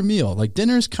any other meal. Like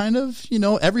dinner's kind of,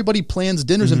 everybody plans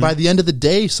dinners and by the end of the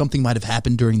day, something might have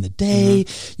happened during the day.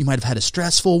 You might have had a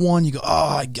stressful one. You go,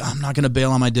 I'm not going to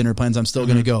bail on my dinner plans. I'm still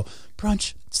going to go.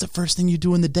 Brunch, it's the first thing you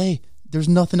do in the day. There's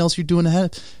nothing else you're doing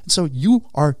ahead. And so you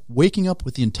are waking up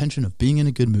with the intention of being in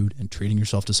a good mood and treating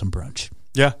yourself to some brunch.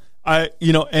 Yeah.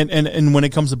 And when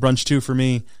it comes to brunch too, for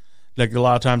me, like a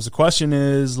lot of times the question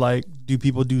is like, do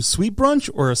people do sweet brunch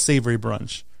or a savory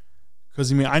brunch?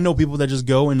 Because I know people that just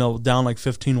go and they'll down like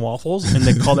 15 waffles and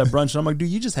they call that brunch. And I'm like, dude,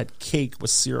 you just had cake with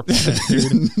syrup on it,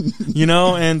 dude.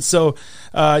 And so,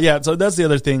 so that's the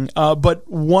other thing. But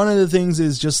one of the things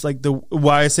is just like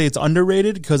why I say it's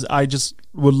underrated, because I just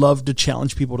would love to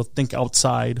challenge people to think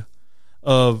outside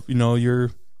of, I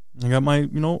got my,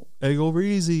 egg over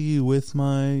easy with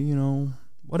my,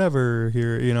 whatever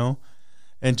here,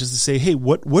 and just to say, hey,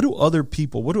 what do other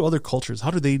people, what do other cultures,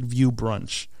 how do they view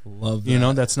brunch? Love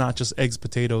that. That's not just eggs,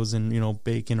 potatoes, and,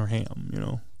 bacon or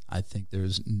ham, I think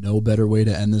there's no better way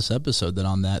to end this episode than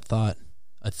on that thought.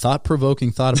 A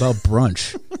thought-provoking thought about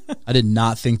brunch. I did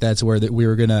not think that's where we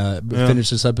were going to finish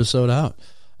this episode out.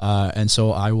 And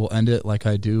so I will end it like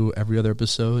I do every other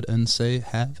episode and say,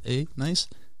 have a nice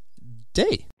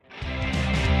day.